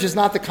 Marriage is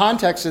not the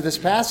context of this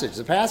passage.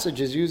 The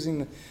passage is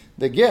using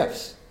the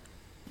gifts.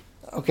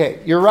 Okay,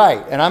 you're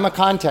right, and I'm a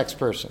context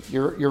person.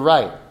 You're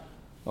right,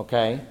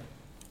 okay?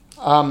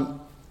 But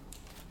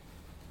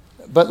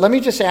let me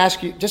just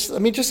ask you,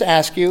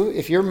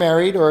 if you're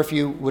married or if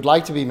you would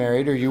like to be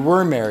married or you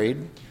were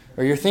married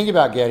or you're thinking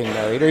about getting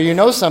married or you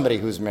know somebody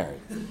who's married.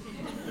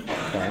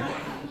 Okay?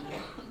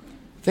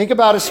 Think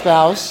about a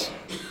spouse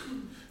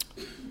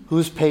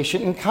who's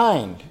patient and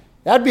kind.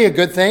 That'd be a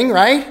good thing,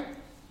 right?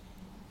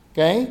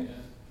 Okay?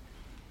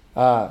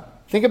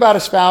 Think about a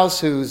spouse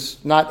who's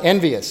not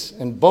envious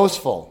and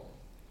boastful.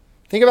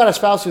 Think about a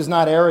spouse who's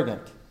not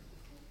arrogant.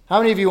 How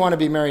many of you want to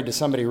be married to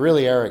somebody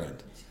really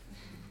arrogant?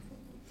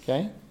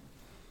 Okay?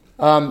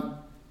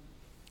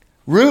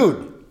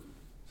 Rude.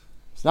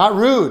 It's not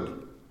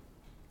rude.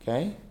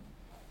 Okay?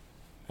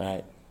 All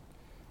right.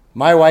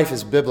 My wife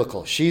is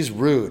biblical. She's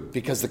rude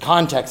because the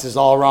context is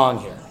all wrong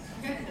here.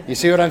 You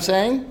see what I'm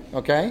saying?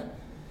 Okay?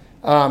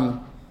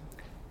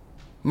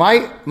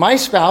 My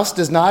spouse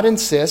does not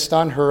insist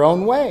on her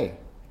own way.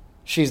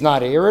 She's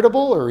not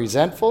irritable or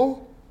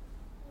resentful.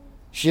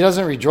 She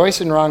doesn't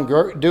rejoice in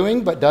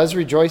wrongdoing, but does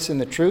rejoice in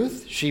the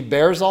truth. She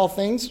bears all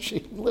things. She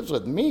lives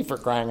with me, for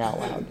crying out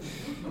loud.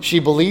 She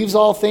believes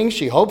all things.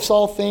 She hopes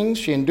all things.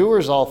 She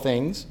endures all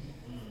things.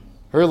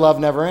 Her love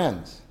never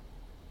ends.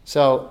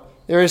 So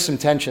there is some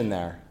tension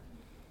there,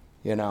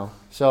 you know.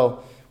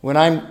 So when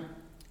I'm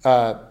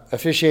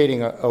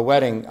officiating a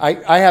wedding,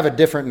 I have a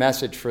different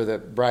message for the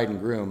bride and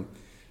groom.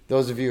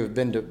 Those of you who have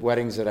been to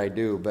weddings that I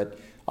do, but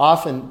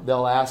often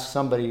they'll ask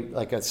somebody,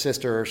 like a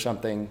sister or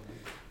something,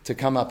 to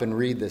come up and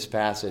read this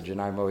passage,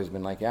 and I've always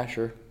been like, yeah,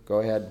 sure, go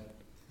ahead.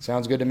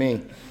 Sounds good to me.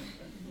 God's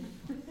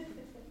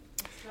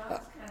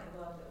kind of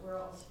love that we're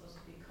all supposed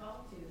to be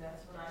called to.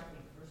 That's what I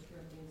think, 1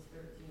 Corinthians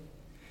 13.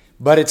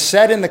 But it's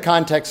said in the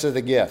context of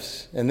the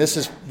gifts, and this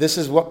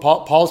is what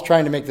Paul's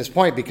trying to make this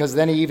point, because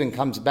then he even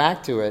comes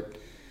back to it,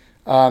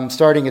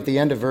 starting at the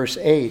end of verse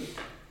 8.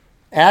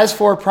 As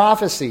for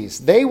prophecies,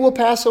 they will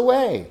pass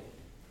away.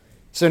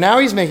 So now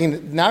he's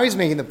making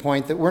the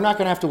point that we're not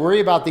going to have to worry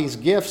about these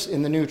gifts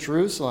in the New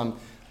Jerusalem,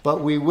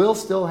 but we will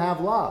still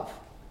have love.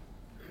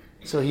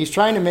 So he's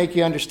trying to make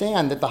you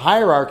understand that the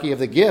hierarchy of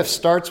the gifts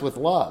starts with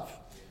love.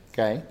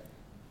 Okay?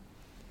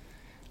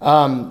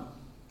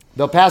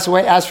 They'll pass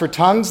away. As for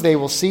tongues, they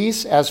will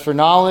cease. As for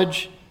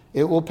knowledge,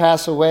 it will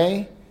pass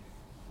away.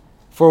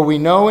 For we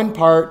know in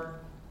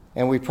part,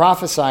 and we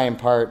prophesy in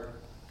part,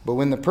 but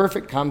when the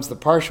perfect comes, the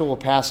partial will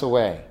pass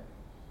away.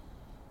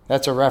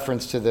 That's a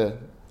reference to the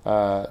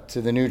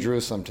New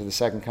Jerusalem, to the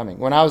second coming.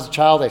 When I was a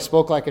child, I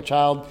spoke like a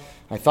child.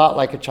 I thought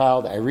like a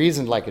child. I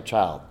reasoned like a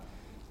child.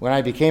 When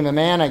I became a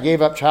man, I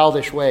gave up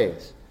childish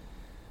ways.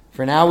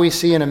 For now we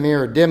see in a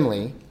mirror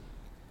dimly,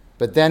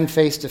 but then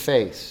face to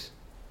face.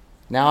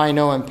 Now I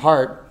know in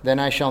part, then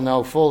I shall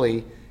know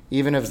fully,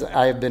 even as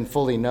I have been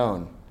fully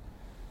known.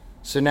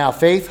 So now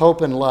faith,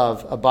 hope, and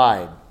love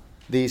abide,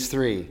 these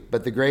three,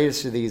 but the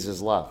greatest of these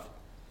is love.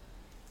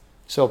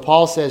 So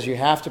Paul says you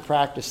have to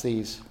practice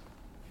these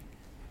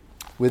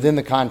within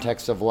the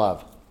context of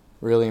love.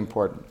 Really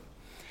important.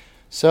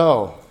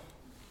 So,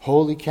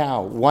 holy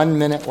cow, 1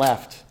 minute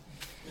left.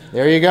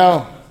 There you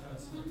go.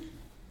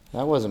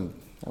 That wasn't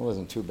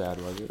too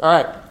bad, was it? All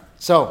right.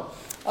 So,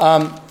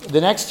 the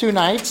next 2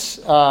 nights,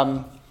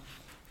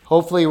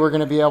 hopefully we're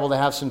going to be able to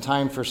have some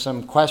time for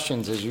some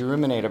questions as you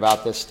ruminate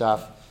about this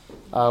stuff.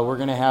 We're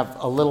going to have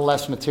a little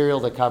less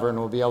material to cover, and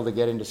we'll be able to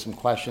get into some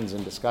questions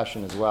and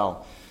discussion as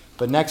well.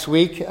 But next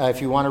week,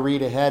 if you want to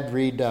read ahead,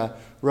 read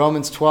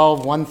Romans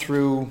 12, 1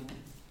 through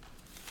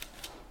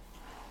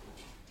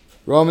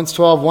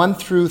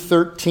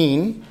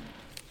 13,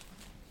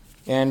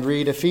 and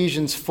read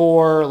Ephesians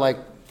 4, like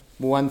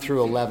 1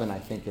 through 11, I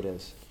think it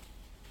is.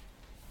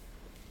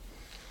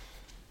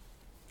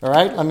 All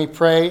right, let me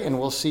pray, and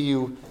we'll see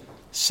you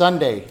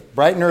Sunday,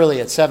 bright and early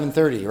at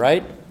 7:30,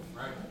 right?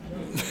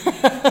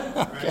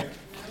 Okay.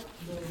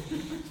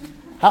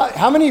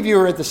 How many of you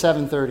were at the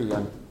 7:30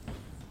 one?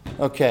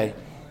 Okay.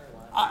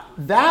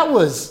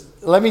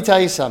 Let me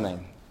tell you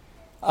something.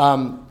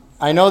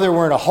 I know there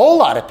weren't a whole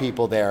lot of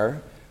people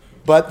there,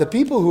 but the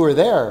people who were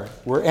there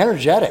were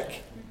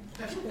energetic.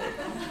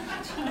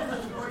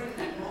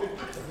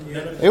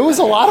 It was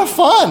a lot of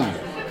fun.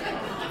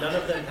 None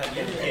of them have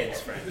young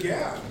kids, Frank.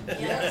 Yeah.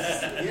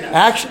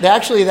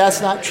 Actually, that's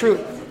not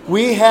true.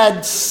 We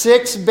had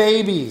 6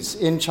 babies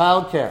in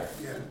childcare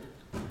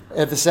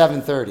at the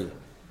 7:30.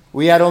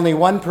 We had only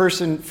one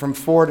person from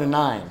 4 to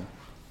 9.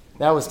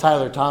 That was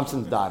Tyler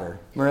Thompson's daughter.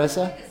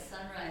 Marissa? Like a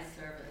sunrise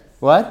service.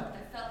 What?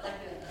 It felt like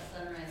a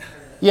sunrise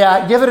service.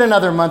 Yeah, give it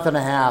another month and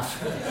a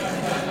half.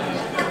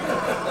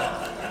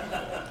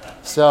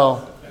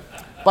 So,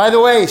 by the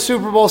way,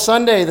 Super Bowl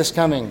Sunday this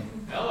coming.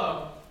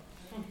 Hello.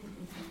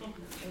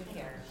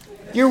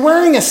 You're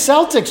wearing a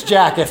Celtics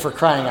jacket, for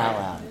crying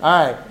out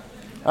loud.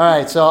 All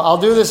right, so I'll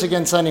do this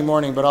again Sunday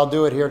morning, but I'll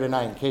do it here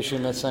tonight in case you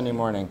missed Sunday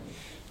morning.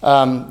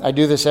 I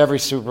do this every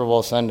Super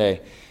Bowl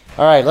Sunday.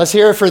 All right, let's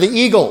hear it for the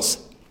Eagles.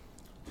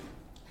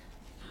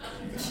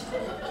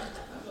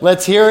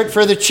 Let's hear it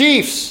for the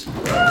Chiefs.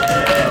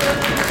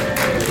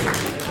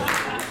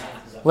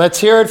 Let's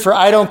hear it for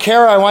I don't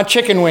care, I want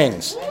chicken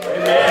wings.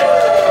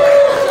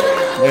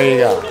 There you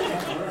go.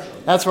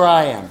 That's where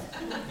I am.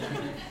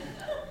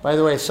 By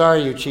the way,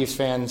 sorry you Chiefs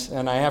fans,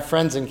 and I have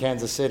friends in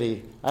Kansas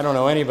City. I don't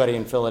know anybody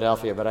in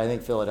Philadelphia, but I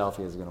think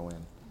Philadelphia is going to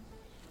win.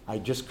 I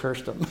just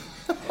cursed them.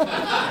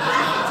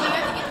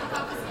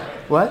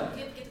 What?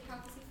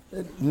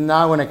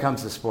 Not when it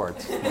comes to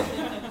sports. No.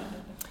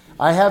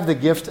 I have the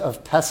gift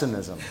of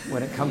pessimism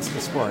when it comes to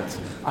sports.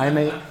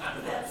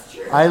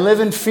 I live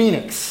in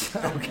Phoenix,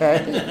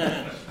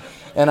 okay?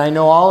 And I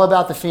know all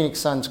about the Phoenix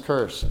Suns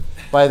curse.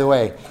 By the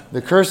way,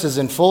 the curse is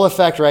in full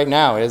effect right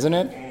now, isn't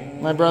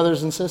it, my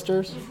brothers and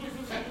sisters?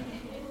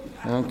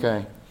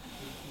 Okay.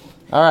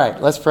 All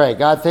right, let's pray.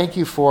 God, thank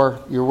you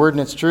for your word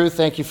and its truth.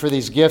 Thank you for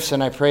these gifts,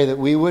 and I pray that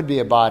we would be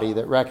a body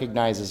that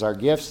recognizes our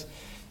gifts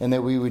and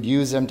that we would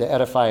use them to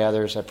edify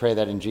others. I pray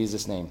that in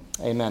Jesus' name.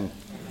 Amen.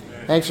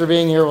 Thanks for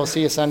being here. We'll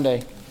see you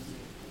Sunday.